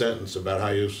 1 sentence about how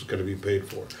it was going to be paid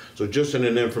for. So just in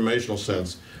an informational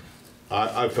sense,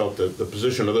 I felt that the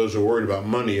position of those who are worried about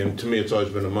money, and to me it's always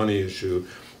been a money issue,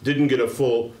 didn't get a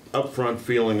full upfront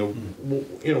feeling of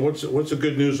what's the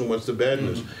good news and what's the bad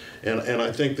news. And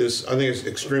I think it's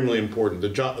extremely important.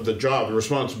 The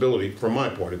responsibility from my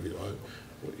point of view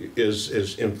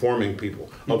is informing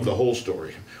people of the whole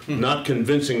story. Not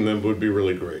convincing them would be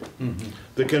really great.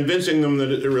 The convincing them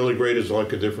that it's really great is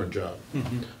like a different job.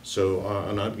 So,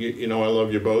 and I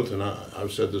love you both, and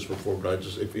I've said this before, but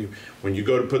when you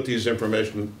go to put these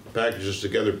information packages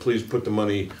together, please put the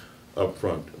money up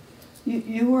front.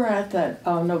 You were at that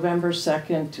November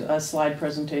 2nd slide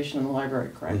presentation in the library,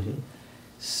 correct?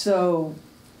 So,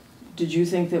 did you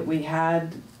think that we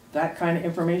had that kind of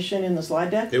information in the slide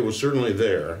deck? It was certainly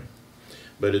there,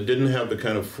 but it didn't have the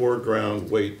kind of foreground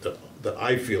weight that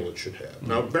I feel it should have.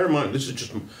 Now, bear in mind, this is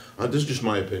just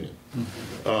my opinion.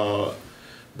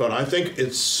 But I think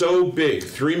it's so big,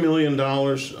 $3 million,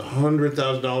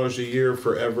 $100,000 a year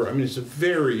forever. I mean, it's a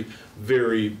very,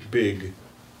 very big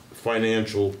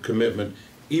financial commitment,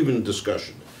 even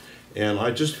discussion. And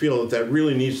I just feel that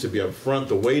really needs to be up front,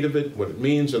 the weight of it, what it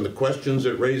means, and the questions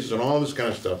it raises, and all this kind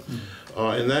of stuff.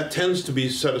 And that tends to be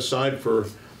set aside for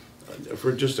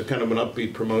just a kind of an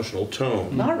upbeat promotional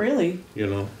tone. Not really.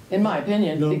 In my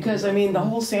opinion, because I mean the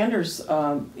whole Sanders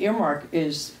earmark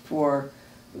is for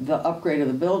the upgrade of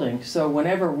the building. So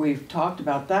whenever we've talked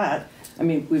about that, I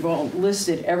mean we've all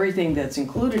listed everything that's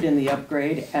included in the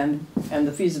upgrade, and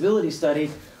the feasibility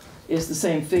study is the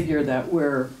same figure that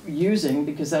we're using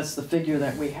because that's the figure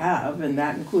that we have, and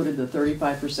that included the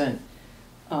 35%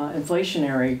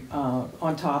 inflationary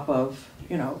on top of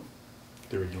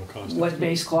The original cost. What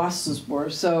base costs were.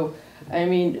 So, I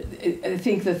mean, I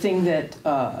think the thing that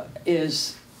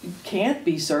can't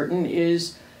be certain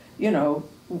is,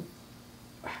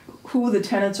 who the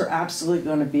tenants are absolutely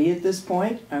going to be at this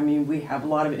point. I mean, we have a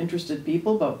lot of interested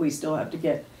people, but we still have to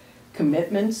get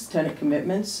commitments, tenant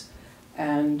commitments,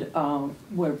 and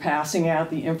we're passing out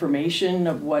the information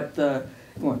of what the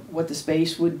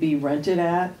space would be rented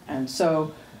at, and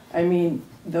so, I mean,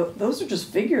 those are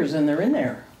just figures, and they're in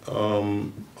there.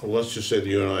 Let's just say that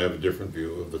you and I have a different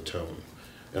view of the tone.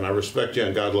 And I respect you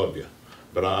and God love you.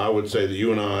 But I would say that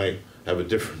you and I have a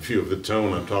different view of the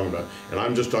tone I'm talking about. And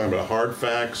I'm just talking about hard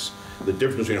facts, the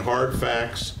difference between hard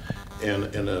facts and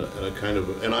a kind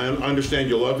of, and I understand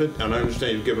you love it, and I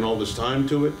understand you've given all this time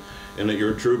to it, and that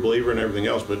you're a true believer and everything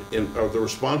else, but the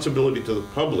responsibility to the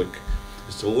public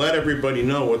is to let everybody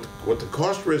know what the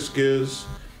cost risk is,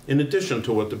 in addition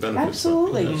to what the benefits are.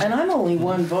 Absolutely, and I'm only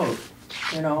one vote,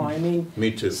 you know, I mean.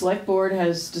 Me too. Select Board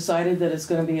has decided that it's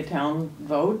gonna be a town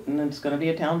vote, and it's gonna be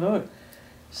a town vote.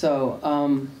 So,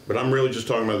 But I'm really just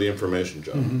talking about the information,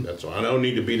 John, that's all. I don't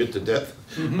need to beat it to death.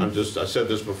 I said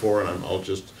this before, and I'll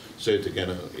just say it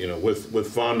again, you know,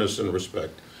 with fondness and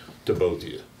respect to both of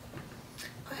you.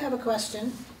 I have a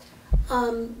question.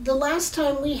 The last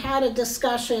time we had a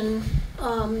discussion,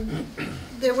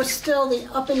 there was still the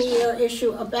up in the air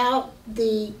issue about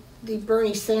the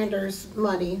Bernie Sanders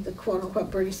money, the quote unquote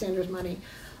Bernie Sanders money,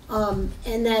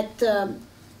 and that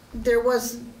there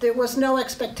was no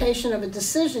expectation of a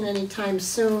decision anytime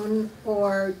soon,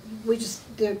 or we just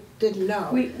didn't know.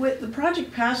 the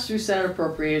project passed through Senate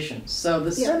appropriations, so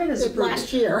the Senate is approved.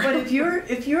 Last year. But if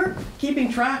you're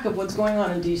keeping track of what's going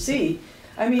on in DC,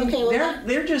 I mean, Okay, well,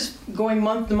 they're just going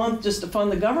month to month just to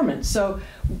fund the government. So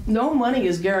no money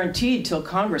is guaranteed till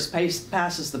Congress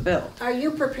passes the bill. Are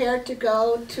you prepared to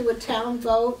go to a town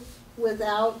vote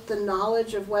without the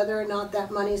knowledge of whether or not that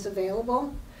money is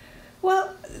available?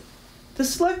 Well, the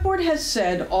Select Board has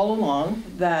said all along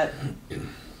that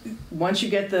once you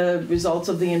get the results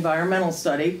of the environmental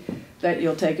study, that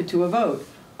you'll take it to a vote.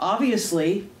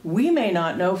 Obviously, we may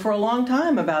not know for a long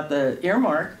time about the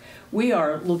earmark. We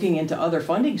are looking into other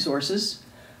funding sources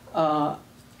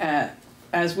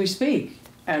as we speak,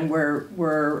 and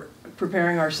we're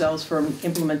preparing ourselves for an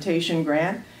implementation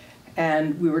grant.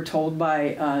 And we were told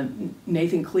by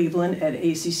Nathan Cleveland at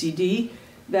ACCD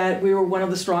that we were one of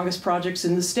the strongest projects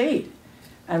in the state.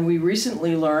 And we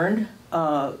recently learned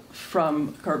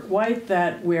from Kirk White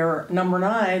that we're number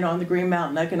 9 on the Green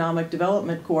Mountain Economic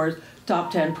Development Corps'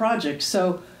 top 10 projects.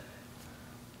 So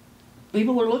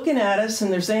people are looking at us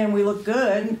and they're saying we look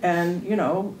good, and you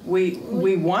know, we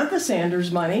want the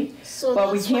Sanders money, So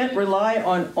but we that's can't what- rely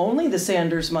on only the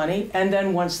Sanders money. And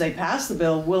then once they pass the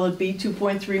bill, will it be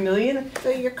 2.3 million? So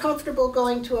you're comfortable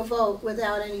going to a vote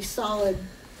without any solid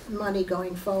money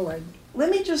going forward? Let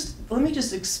me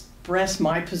just express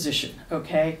my position,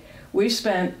 okay? We've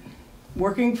spent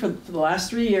working for the last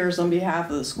 3 years on behalf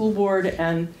of the school board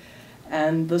and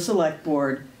the select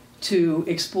board to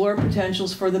explore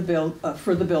potentials for the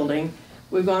building.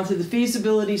 We've gone through the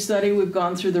feasibility study, we've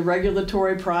gone through the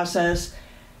regulatory process,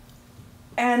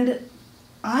 and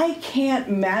I can't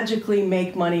magically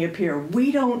make money appear.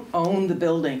 We don't own the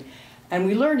building. And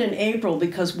we learned in April,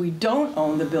 because we don't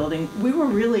own the building, we were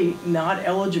really not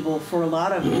eligible for a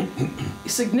lot of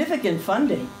significant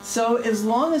funding. So as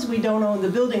long as we don't own the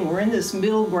building, we're in this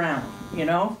middle ground, you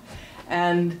know?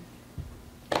 And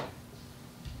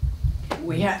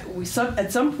at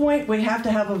some point, we have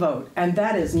to have a vote. And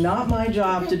that is not my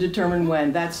job to determine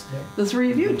when. That's the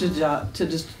 3 of you to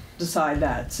just decide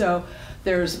that. So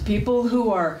there's people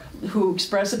who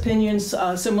express opinions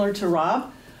similar to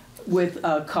Rob, with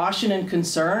caution and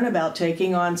concern about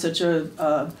taking on such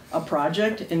a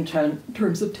project in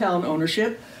terms of town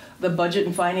ownership. The Budget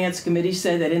and Finance Committee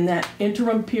said that in that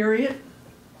interim period,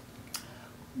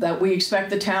 that we expect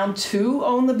the town to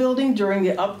own the building during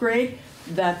the upgrade,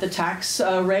 that the tax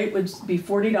rate would be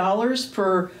 $40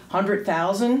 per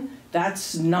 100,000.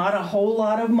 That's not a whole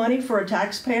lot of money for a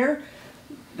taxpayer.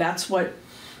 That's what,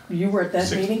 you were at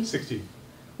that meeting? 60.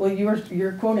 Well,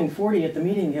 you're quoting 40 at the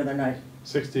meeting the other night.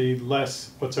 60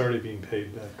 less what's already being paid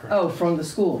currently. Oh, from the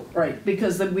school, right,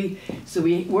 because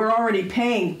we're already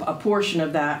paying a portion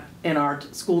of that in our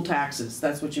school taxes,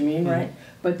 that's what you mean, right?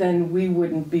 But then we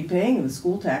wouldn't be paying the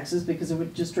school taxes because it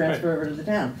would just transfer over to the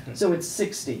town. So it's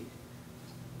 60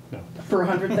 No. per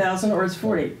 100,000, or it's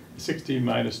 40? 60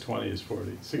 minus 20 is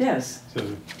 40. 60. Yes. So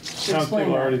the Explain townspeople are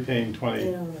that. already paying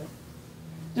 20.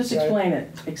 Just explain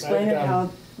it. Explain it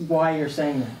why you're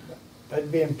saying that. I'd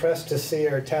be impressed to see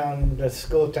our town, the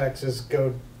school taxes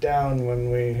go down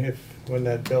when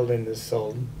that building is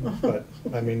sold. But,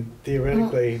 I mean,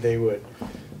 theoretically, they would.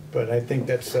 But I think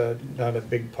that's not a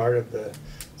big part of the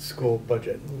school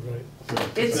budget.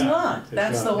 It's not.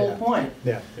 That's the whole point.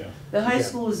 Yeah. The high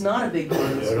school is not a big part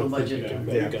of the school budget.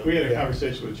 Yeah. We had a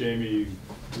conversation with Jamie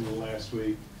last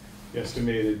week. He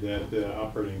estimated that the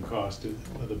operating cost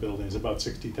of the building is about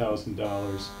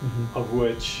 $60,000, of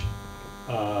which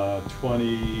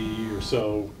 20 or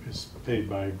so is paid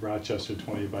by Rochester,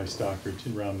 20 by Stockbridge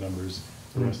in round numbers.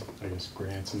 The rest, I guess,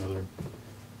 grants and other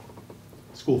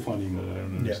school funding that I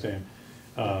don't understand.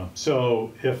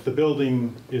 So if the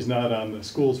building is not on the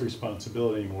school's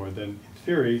responsibility anymore, then in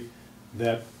theory,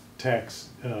 that tax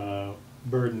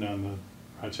burden on the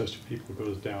Rochester people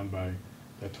goes down by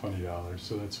that $20.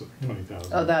 So that's what,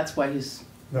 20,000. Oh, that's why he's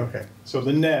Okay. So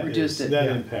the net reduced is, it. that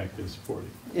Yeah. impact is 40.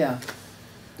 Yeah.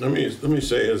 Let me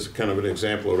say as kind of an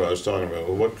example of what I was talking about.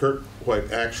 What Kirk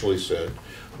White actually said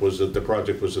was that the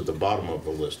project was at the bottom of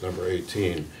the list, number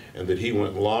 18, and that he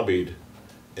went and lobbied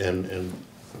and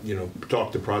you know,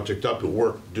 talked the project up.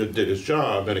 Did his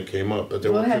job, and it came up. But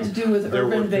there Well, it had to do with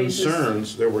urban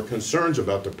basis. There were concerns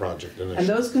about the project, And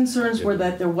those concerns were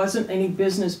that there wasn't any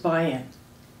business buy-in.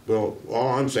 Well, all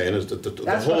I'm saying is that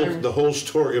the whole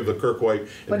story of the Kirk White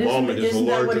involvement is the isn't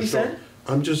that larger what he story. said?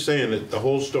 I'm just saying that the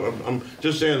whole story. I'm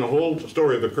just saying the whole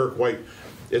story of the Kirk White.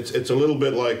 It's a little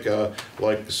bit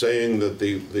like saying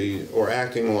that or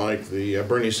acting like the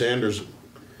Bernie Sanders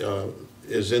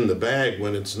is in the bag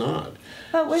when it's not.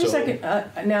 Wait a second.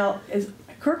 Now, is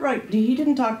Kirk White? He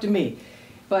didn't talk to me,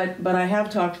 but I have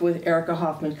talked with Erica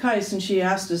Hoffman-Keiss, and she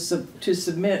asked us to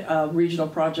submit a regional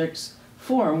projects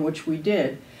form, which we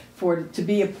did, to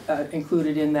be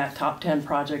included in that top 10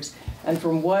 projects. And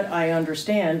from what I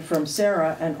understand from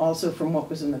Sarah, and also from what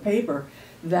was in the paper,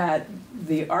 that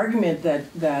the argument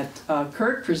that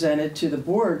Kurt presented to the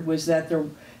board was that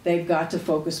they've got to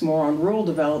focus more on rural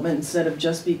development instead of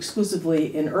just be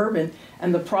exclusively in urban.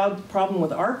 And the problem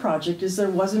with our project is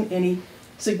there wasn't any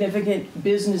significant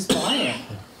business buy-in.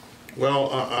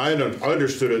 Well, I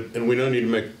understood it, and we don't need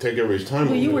to take everybody's time.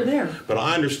 Well, you were there. But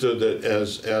I understood that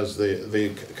as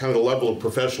the kind of the level of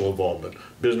professional involvement,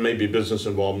 maybe business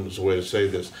involvement is a way to say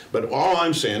this. But all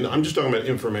I'm saying, I'm just talking about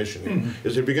information here,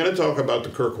 is if you're going to talk about the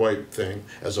Kirk White thing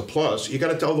as a plus, you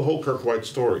got to tell the whole Kirk White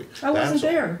story. I wasn't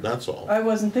there. That's all. I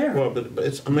wasn't there. Well, but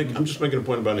I'm just making a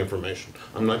point about information.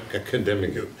 I'm not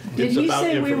condemning you. Did he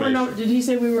say we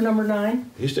were number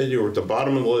 9? He said you were at the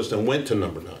bottom of the list and went to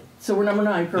number 9. So we're number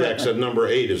 9, correct? Yeah, except number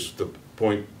 8 is the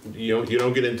point. You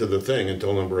don't get into the thing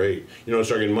until number 8. You don't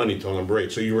start getting money until number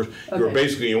 8. So you were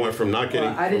basically, you went from not getting.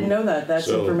 Well, I didn't know that. That's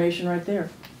information right there.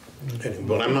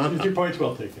 But I'm not. Your point's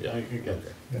well taken. Yeah. I get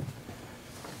it. Yeah.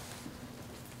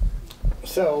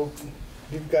 So,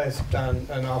 you guys have done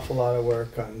an awful lot of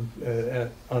work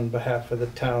on behalf of the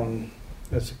town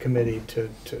as a committee to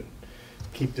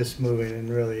keep this moving, and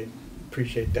really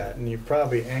appreciate that. And you're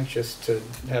probably anxious to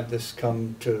have this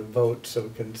come to a vote so we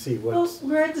can see what's...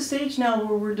 Well, we're at the stage now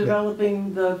where we're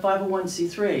developing the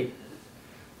 501c3,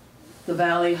 the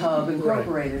Valley Hub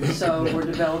Incorporated. Right. So we're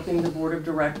developing the board of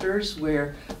directors.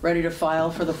 We're ready to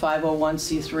file for the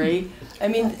 501c3. I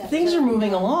mean, things are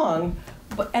moving along,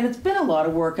 and it's been a lot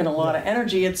of work and a lot of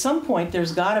energy. At some point,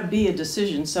 there's got to be a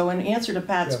decision. So in answer to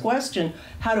Pat's question,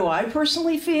 how do I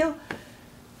personally feel?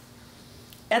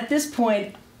 At this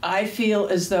point, I feel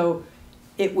as though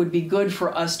it would be good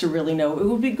for us to really know. It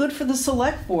would be good for the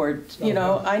select board. You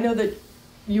know, I know that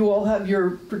you all have your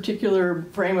particular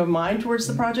frame of mind towards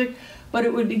the project, but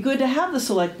it would be good to have the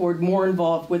select board more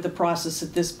involved with the process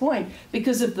at this point.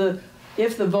 Because if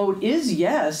the vote is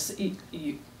yes,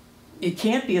 it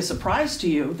can't be a surprise to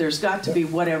you. There's got to be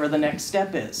whatever the next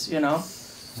step is, you know?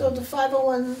 So the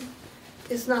 501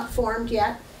 is not formed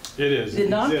yet? It is. The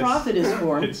nonprofit is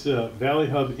formed. It's Valley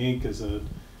Hub Inc. is a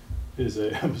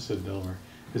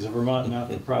Vermont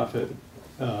not-for-profit.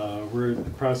 We're in the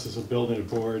process of building a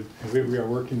board. We are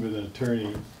working with an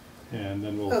attorney, and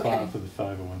then we'll file for the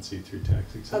 501c3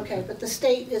 tax exemption. Okay, but the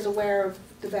state is aware of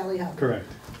the Valley Hub? Correct.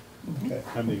 Okay.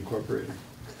 I'm the incorporator.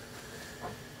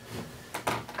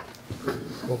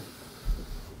 Cool.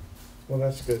 Well,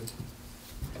 that's good.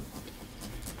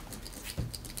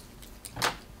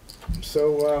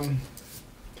 So,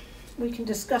 we can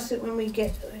discuss it when we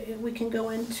can go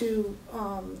into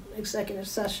executive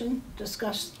session,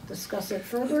 discuss it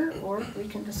further, or we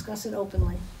can discuss it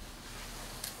openly.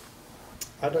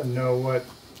 I don't know what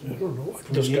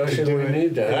Discussion we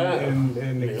need to have.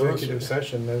 in executive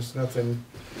session. There's nothing.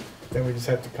 Then we just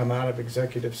have to come out of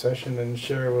executive session and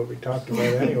share what we talked about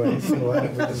anyway. So why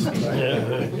don't we just,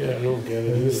 I don't get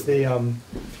it. It's the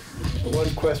one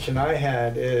question I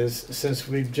had is, since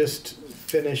we've just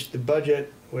finished the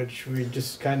budget, which we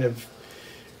just kind of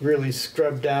really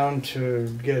scrubbed down to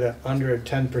get under a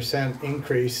 10%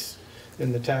 increase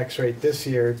in the tax rate this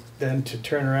year, then to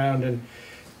turn around and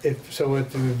if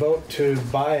we vote to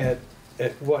buy it,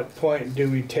 at what point do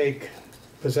we take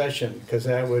possession? Because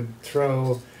that would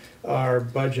throw our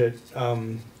budget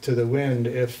to the wind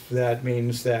if that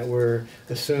means that we're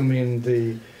assuming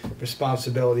the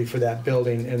responsibility for that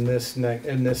building in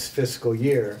this fiscal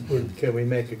year. Can we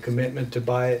make a commitment to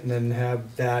buy it and then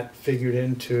have that figured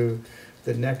into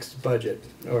the next budget?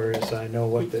 Or as I know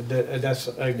what that's,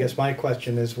 I guess my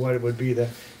question is what would be the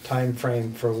time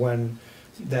frame for when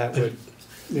that would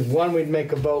one, we'd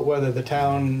make a vote whether the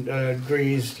town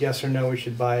agrees, yes or no, we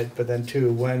should buy it, but then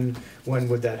two, when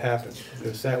would that happen?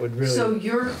 Because that would really. So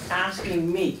you're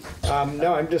asking me?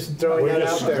 No, I'm just throwing that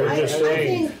out there. We're just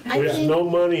saying, there's no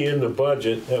money in the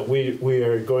budget that we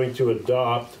are going to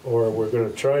adopt, or we're gonna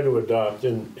try to adopt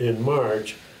in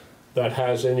March, that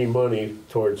has any money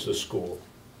towards the school.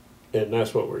 And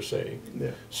that's what we're saying.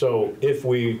 Yeah. So if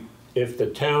the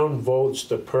town votes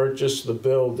to purchase the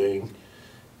building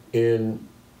in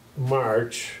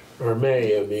March, or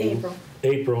May, I mean.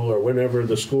 April, or whenever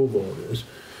the school vote is,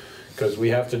 because we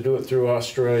have to do it through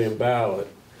Australian ballot,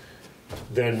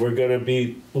 then we're gonna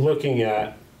be looking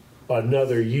at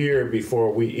another year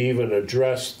before we even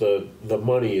address the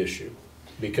money issue.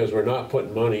 Because we're not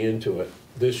putting money into it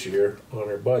this year on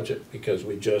our budget, because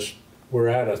we're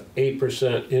at a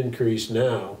 8% increase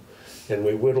now, and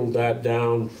we whittled that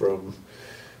down from,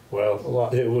 well,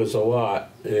 it was a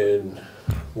lot, and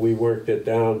we worked it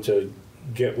down to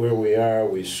get where we are.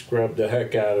 We scrubbed the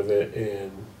heck out of it,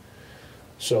 and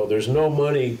so there's no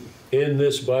money in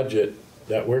this budget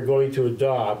that we're going to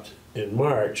adopt in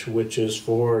March, which is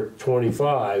for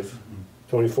 24,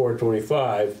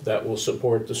 25, that will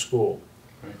support the school.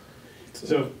 Right.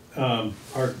 So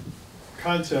our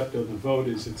concept of the vote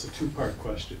is it's a two-part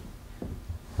question.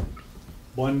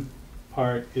 One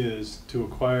part is to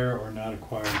acquire or not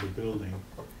acquire the building,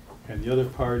 and the other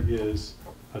part is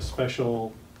a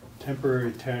special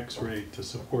temporary tax rate to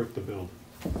support the building.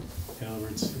 In other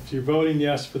words, if you're voting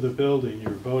yes for the building,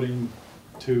 you're voting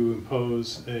to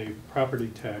impose a property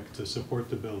tax to support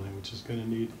the building, which is going to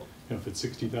need, if it's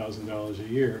 $60,000 a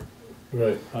year.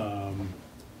 Right.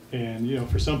 And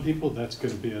for some people that's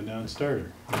going to be a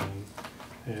non-starter,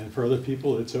 and for other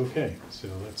people it's okay. So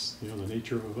that's the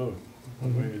nature of a vote,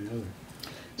 one way or the other.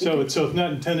 So it's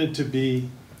not intended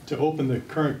to open the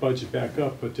current budget back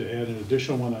up, but to add an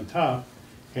additional one on top.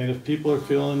 And if people are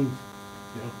feeling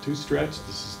too stretched,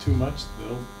 this is too much,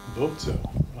 they'll vote so.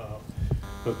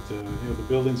 But the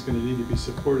building's going to need to be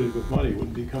supported with money. It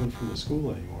wouldn't be coming from the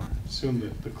school anymore. Assume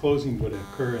that the closing would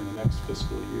occur in the next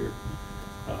fiscal year,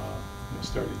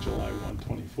 starting July 1,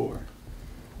 24.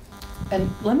 And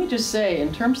let me just say,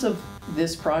 in terms of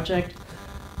this project,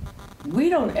 we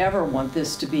don't ever want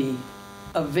this to be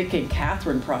a Vic and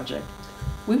Catherine project.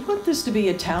 We want this to be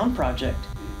a town project.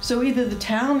 So either the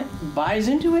town buys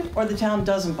into it or the town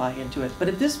doesn't buy into it. But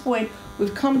at this point,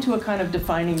 we've come to a kind of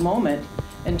defining moment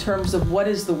in terms of what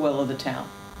is the will of the town.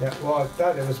 Yeah, well, I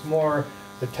thought it was more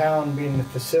the town being the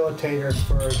facilitator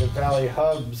for the Valley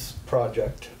Hubs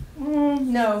project.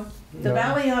 No, the No.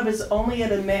 Valley Hub is only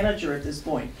at a manager at this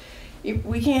point.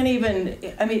 We can't even,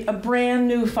 a brand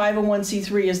new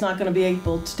 501c3 is not going to be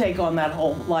able to take on that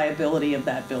whole liability of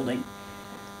that building.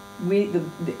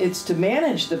 It's to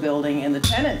manage the building and the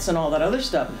tenants and all that other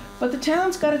stuff, but the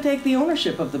town's got to take the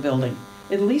ownership of the building,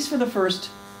 at least for the first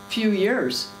few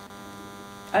years.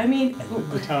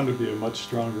 The town would be a much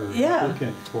stronger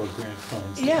applicant for grant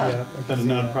funds than a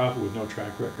nonprofit with no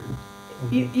track record.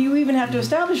 You even have to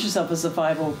establish yourself as a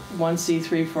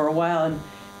 501c3 for a while, and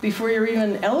before you're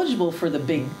even eligible for the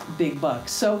big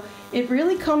bucks. So it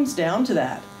really comes down to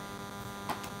that.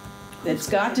 It's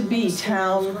got to be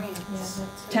town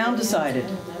decided.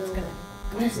 That's going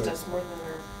to cost us more than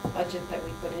our budget that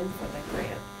we put in for the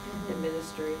grant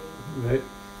administrating. Right.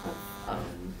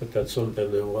 But that's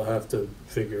something that we'll have to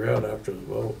figure out after the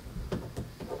vote.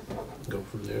 Go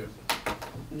from there.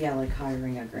 Yeah, like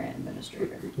hiring a grant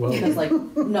administrator. Well, Because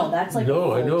that's like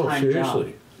no, a I know, full-time seriously.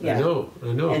 job. Yeah. I know.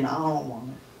 And I don't want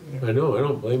it. I know, I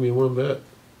don't blame you one bit.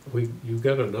 You've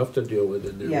got enough to deal with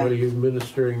in there. Yeah. What are you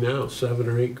administering now, 7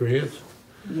 or 8 grants?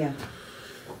 Yeah.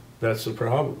 That's the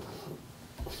problem.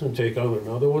 And take on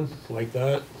another one like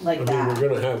that? Like that. We're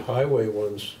gonna have highway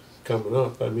ones coming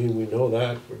up. We know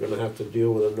that. We're gonna have to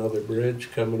deal with another bridge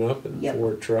coming up and Yep.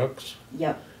 4 trucks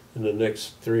Yep. in the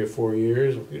next 3 or 4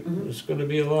 years. It's gonna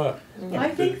be a lot. I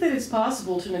think that it's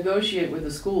possible to negotiate with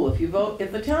the school.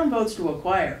 If the town votes to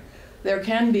acquire, there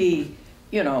can be,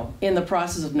 in the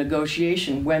process of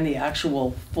negotiation, when the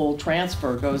actual full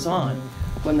transfer goes on,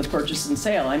 when the purchase and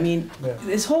sale.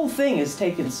 This whole thing has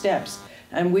taken steps,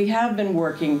 and we have been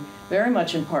working very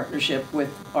much in partnership with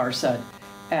RSUD.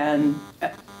 And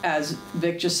as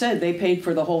Vic just said, they paid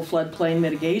for the whole floodplain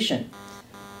mitigation.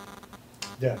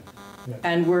 Yeah.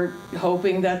 And we're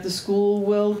hoping that the school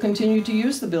will continue to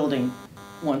use the building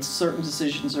once certain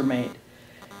decisions are made.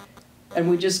 And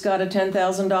we just got a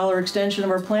 $10,000 extension of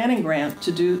our planning grant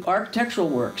to do architectural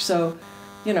work. So,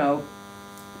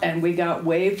 and we got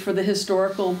waived for the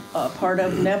historical part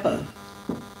of NEPA.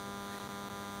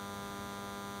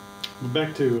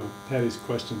 Back to Patty's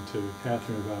question to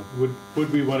Catherine about,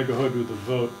 would we want to go ahead with the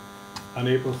vote on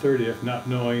April 30th, not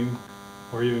knowing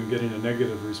or even getting a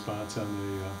negative response on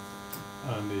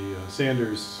the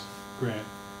Sanders grant?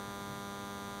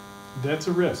 That's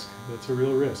a risk. That's a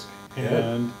real risk.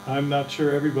 And I'm not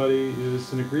sure everybody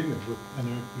is in agreement with, and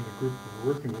in a group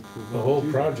we're working with. The whole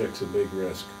project's a big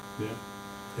risk. Yeah.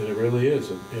 And it really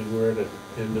is,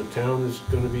 and the town is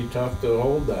gonna be tough to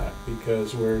hold that,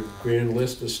 because our grand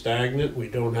list is stagnant, we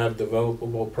don't have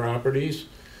developable properties.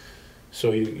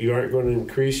 So you aren't gonna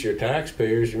increase your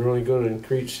taxpayers, you're only gonna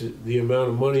increase the amount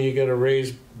of money you gotta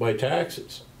raise by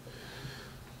taxes.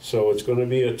 So it's gonna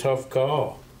be a tough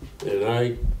call, and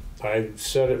I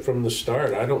said it from the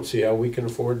start, I don't see how we can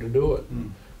afford to do it.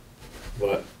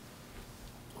 But,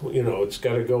 you know, it's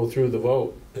gotta go through the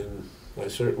vote, and I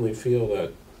certainly feel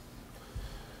that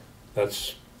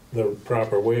that's the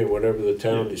proper way, whatever the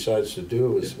town decides to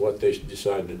do is what they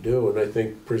decide to do. And I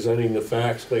think presenting the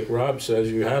facts, like Rob says,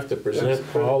 you have to present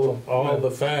all the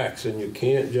facts, and you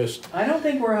can't just... I don't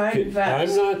think we're hiding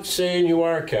facts. I'm not saying you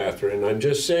are, Catherine, I'm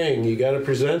just saying you gotta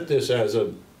present this as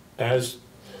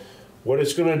what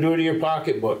it's gonna do to your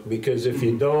pocketbook, because if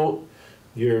you don't,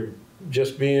 you're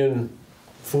just being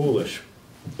foolish.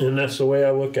 And that's the way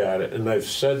I look at it, and I've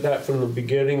said that from the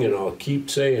beginning, and I'll keep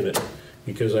saying it,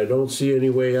 because I don't see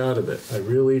any way out of it. I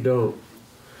really don't.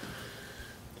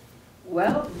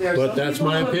 Well, there's But some that's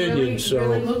people my who have opinion, so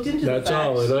really looked into the that's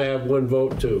all, facts. and I have one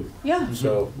vote too. Yeah.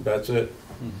 So that's it.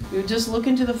 You just look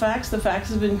into the facts. The facts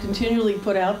have been continually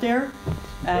put out there,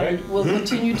 and Right. we'll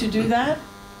continue to do that.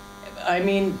 I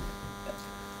mean,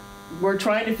 we're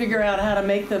trying to figure out how to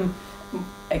make them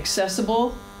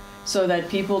accessible so that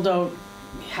people don't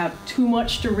have too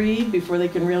much to read before they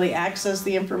can really access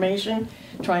the information,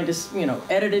 trying to, you know,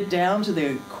 edit it down to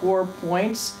the core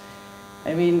points.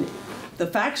 I mean, the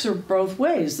facts are both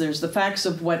ways. There's the facts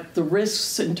of what the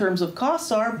risks in terms of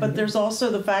costs are, but there's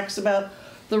also the facts about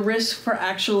the risk for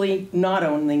actually not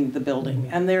owning the building,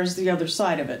 and there's the other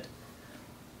side of it.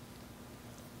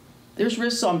 There's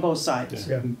risks on both sides.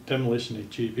 Yeah. Demolition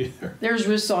ain't cheap either. There's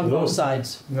risks on No. both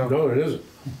sides. No, it isn't.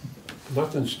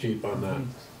 Nothing's cheap on that.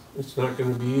 It's not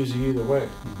gonna be easy either way.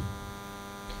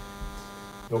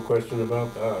 No question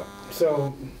about that.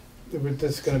 So, is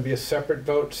this gonna be a separate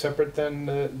vote, separate than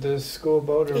the school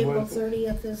vote, or April what?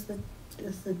 30th is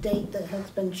the date that has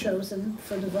been chosen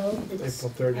for the vote. It's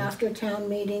April 30th. after town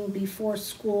meeting, before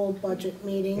school budget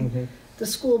meeting. Mhm. The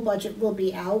school budget will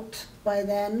be out by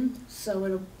then,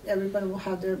 so everybody will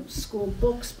have their school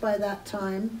books by that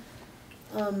time.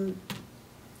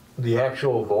 The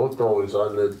actual vote though is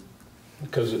on the,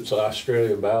 because it's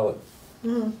Australian ballot.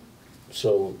 Mhm.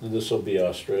 So this will be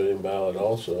Australian ballot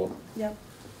also. Yep.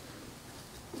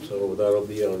 So that'll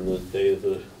be on the day of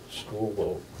the school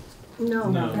vote. No,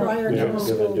 No. prior to Yeah, the we're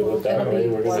school gonna do it vote. that way.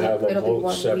 We're gonna have a it'll be vote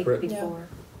 1 separate. week before.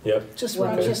 Yep, Just Okay.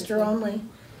 Rochester only.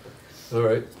 all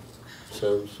right.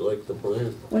 Sounds like the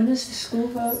plan. When is the school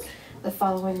vote? The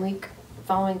following week,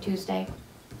 following Tuesday.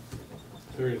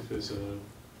 30th is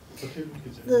what day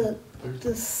is it? The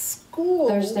Thursday? school.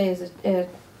 Thursday is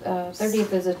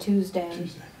 30th is a Tuesday.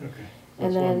 Tuesday, okay.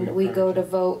 And That's 1 then week we prior go to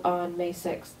vote on May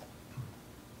 6th.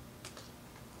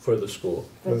 For the school.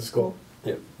 For the school.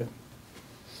 Yep.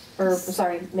 Or,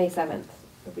 sorry, May 7th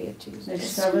would be a Tuesday. The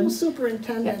school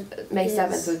superintendent Yeah, May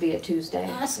 7th is would be a Tuesday.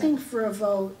 asking for a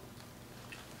vote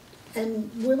and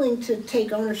willing to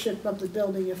take ownership of the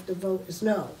building if the vote is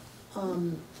no.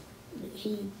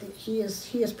 He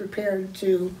is prepared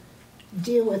to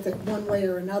deal with it one way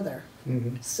or another.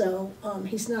 Mhm. So,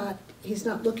 he's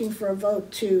not looking for a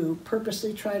vote to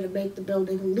purposely try to make the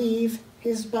building leave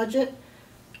his budget.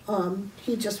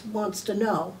 He just wants to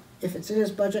know if it's in his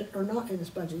budget or not in his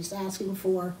budget. He's asking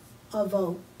for a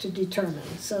vote to determine,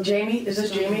 so. Jamie, is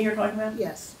this Jamie you're talking about?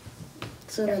 Yes,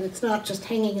 so that it's not just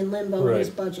hanging in limbo in his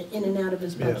Right. budget, in and out of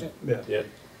his Yeah, budget. yeah. Yep.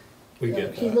 We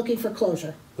get He's that. looking for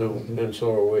closure, And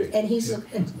so are we. and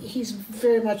he's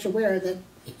very much aware that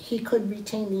he could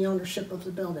retain the ownership of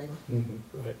the building. Mhm.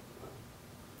 Right.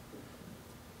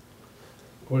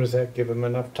 What does that give them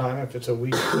enough time if it's a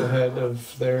week ahead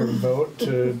of their vote to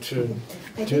I do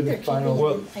think the they're final keeping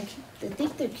vote? it, I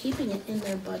think they're keeping it in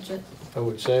their budget. I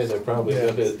would say they probably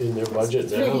got it in their budget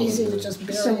It's now. very easy to just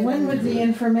bury it. So when in would the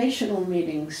informational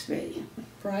meetings be?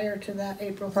 prior to that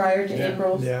April. Prior to 30th. Yeah.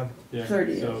 April? Yeah, Yeah,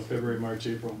 30th. so February, March,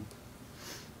 April.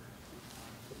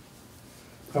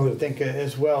 I would think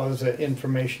as well as an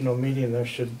informational meeting, there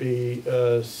should be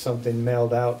something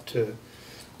mailed out to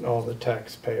all the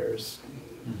taxpayers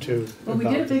to. Well, we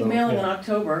did a about the big vote, mailing in yeah.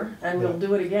 October, and we'll Yeah.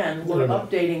 do it again. We're Yeah.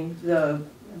 updating the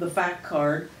the fact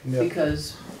card, Yeah.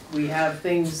 because we have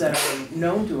things that are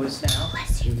known to us now.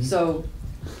 Mhm. So,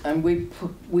 and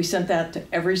we sent that to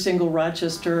every single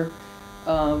Rochester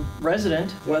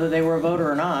resident, whether they were a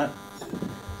voter or not.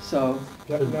 So,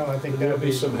 Yep, no, I think There'll that'd be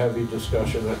be, some heavy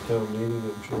discussion at town meeting,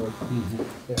 I'm sure.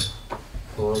 yeah.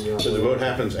 So the vote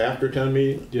happens after town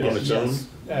meeting on its own? Yes,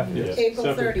 after. Yes, April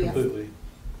separate 30th. completely.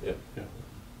 Yep. Yeah.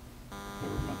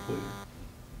 Over a month later.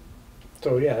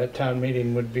 So, yeah, a town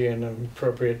meeting would be an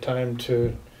appropriate time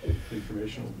to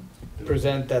Informational.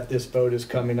 present that this vote is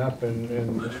coming up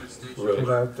and put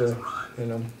out the, you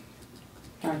know.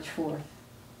 March 4th.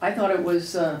 I thought it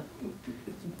was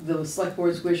the select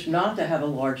board's wish not to have a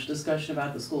large discussion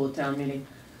about the school at town meeting,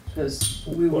 because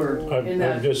we were in I'm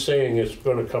that. just saying it's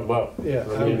gonna come up. Yeah.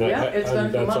 I mean, Yeah, it's gonna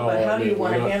come that's up, all but I how do you mean.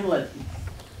 wanna handle it?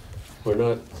 We're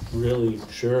not really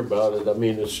sure about it. I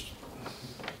mean, it's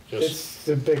just, It's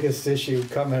the biggest issue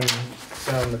coming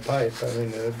down the pipe. I mean,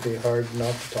 it'd be hard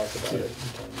not to talk about it.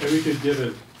 And we could give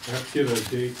a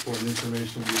date for an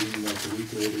informational meeting like a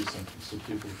week later or something, so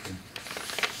people can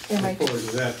There might look be forward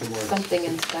to that for more. something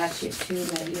in statute too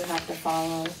that you have to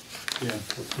follow. Yeah,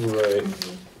 right,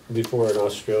 before an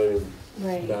Australian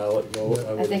Right. ballot vote,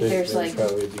 I I would think think there's there'd like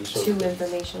probably be 2 something.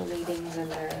 informational meetings in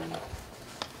there.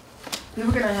 We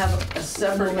were gonna have a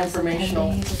separate No less than 10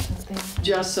 informational, days or something.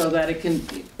 just so that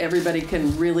everybody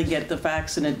can really get the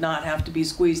facts and it not have to be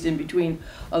squeezed in between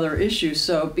other issues.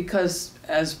 So, because,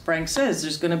 as Frank says,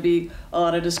 there's gonna be a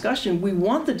lot of discussion. We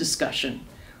want the discussion.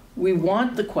 We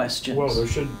want the questions. Well, there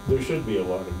should be a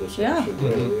lot of discussion,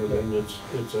 really. I mean,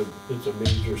 it's a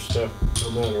major step,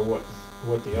 no matter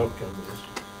what the outcome is.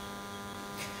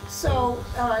 So,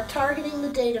 targeting the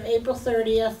date of April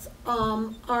 30th,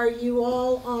 are you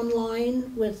all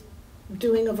online with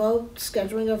doing a vote,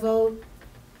 scheduling a vote,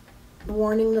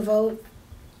 warning the vote?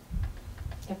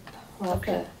 Yep. We'll have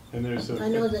Okay. to- and there's I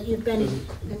know a, that you've been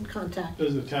in contact.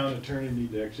 does the town attorney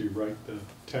need to actually write the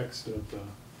text of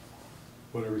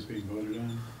whatever's being voted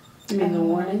on? You mean the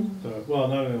warning? Well,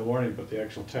 not only the warning, but the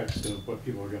actual text of what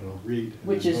people are gonna read. and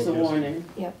Which then is the vote yes. warning.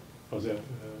 Yep. How's that?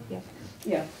 Yep.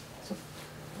 Yeah.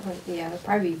 But yeah, it'd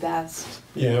probably be best.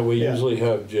 Yeah, we Yeah. usually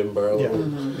have Jim Yeah.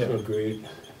 Barlow Yeah. agreed,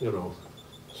 you know,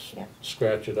 Yeah.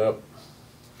 scratch it up.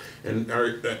 And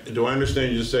do I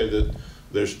understand you to say that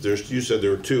you said there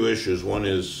were 2 issues. One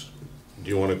is, do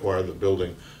you want to acquire the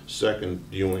building? Second,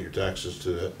 do you want your taxes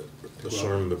to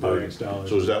assume the burden? X dollars.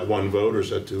 So is that 1 vote or is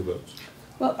that 2 votes?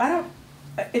 Well,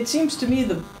 it seems to me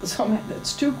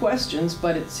it's 2 questions,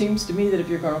 but it seems to me that if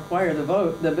you're gonna acquire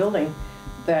the building,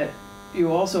 that you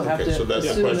also have Okay, to so that's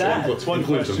the assume question. that. It's one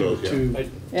Includes them question, both, yeah. two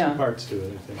Yeah. parts to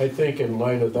it, I I think. think in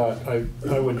light of that,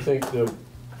 I would think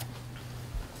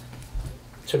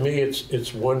to me,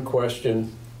 it's one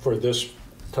question for this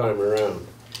time around.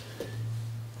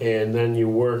 And then you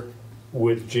work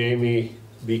with Jamie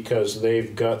because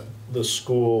they've got the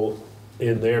school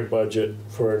in their budget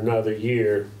for another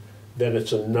year, then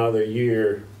it's another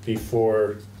year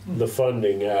before the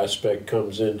funding aspect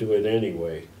comes into it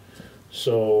anyway.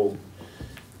 So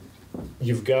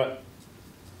you've got,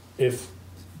 if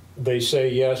they say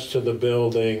yes to the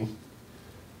building,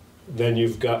 then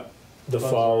you've got the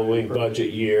following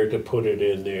budget year to put it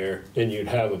in there, and you'd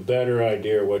have a better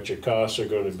idea what your costs are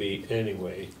gonna be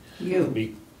anyway.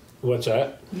 You. What's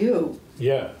that? You.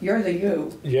 Yeah, You're the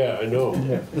you. yeah, I know.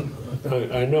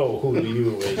 I know who the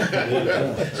you is.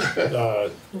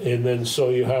 And then so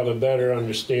you have a better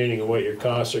understanding of what your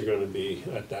costs are gonna be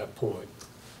at that point.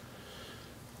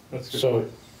 That's a good So,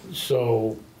 point.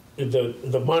 so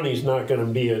the money's not gonna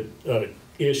be a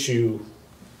issue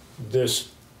this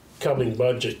coming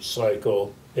budget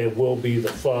cycle. It will be the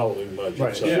following budget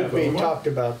Right, it cycle. should be talked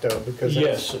about though, because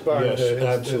Yes, that's part of yes, the, it's a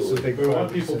absolutely. big We part want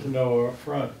of the people to know up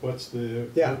front what's the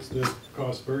Yeah.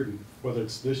 cost burden, whether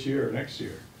it's this year or next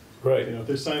year. Right, You know, if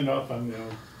they're signed off on,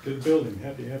 get a building,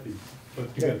 happy, but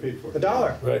you gotta pay for it.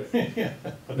 $1. right, Yeah,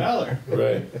 $1.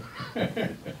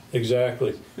 right.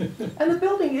 Exactly. And the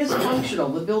building is functional,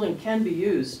 the building can be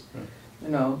used. You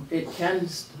know,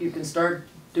 you can start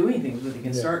doing things with it, you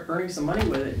can Yeah. start earning some money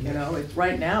with it, you know.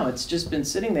 Right now, it's just been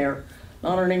sitting there,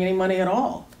 not earning any money at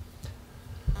all.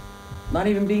 Not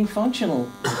even being functional,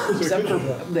 except for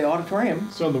the auditorium.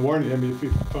 So in the warning, I mean, if we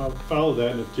follow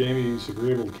that, and if Jamie's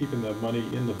agreeable to keeping the money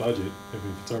in the budget, if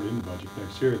it's already in the budget for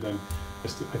next year, then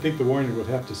I think the warning would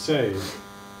have to say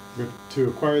to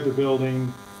acquire the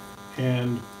building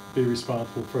and be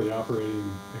responsible for the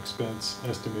operating expense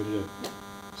estimated at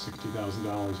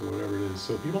 $60,000 or whatever it is.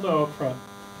 So people know up front,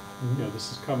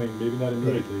 this is coming, maybe not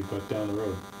immediately, but down the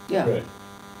road. Yeah, Right.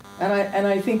 and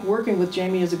I think working with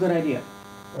Jamie is a good idea.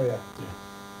 Oh, yeah.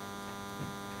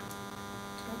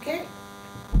 Okay.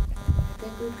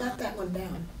 think we've got that one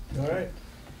down. All right.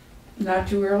 Not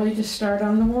too early to start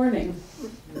on the warning.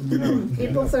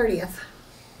 April 30th.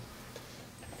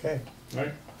 Okay.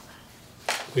 Right?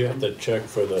 We have to check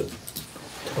for the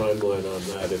timeline on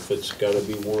that, if it's gotta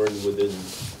be warned within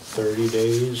 30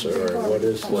 days, or what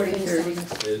is Forty, the,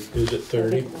 30, is it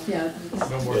 30? yeah.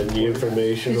 No more And than the 45.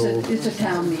 informational, It's a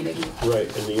town meeting.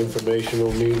 right, and the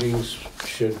informational meetings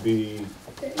should be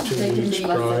They 2 can weeks be-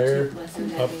 prior,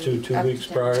 up to 2 weeks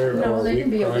prior, No, or a they can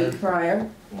week be a prior? week prior.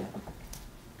 Yeah.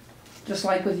 Just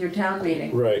like with your town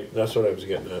meeting. Right, that's what I was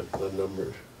getting at, the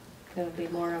numbers. It'll be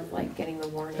more of like getting the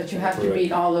warning. But you have to Right.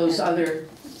 meet all those other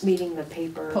Meeting the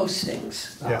paper.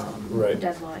 postings. Yeah. Right.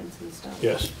 Deadlines and stuff.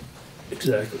 Yes,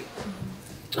 exactly.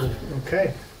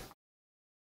 Okay.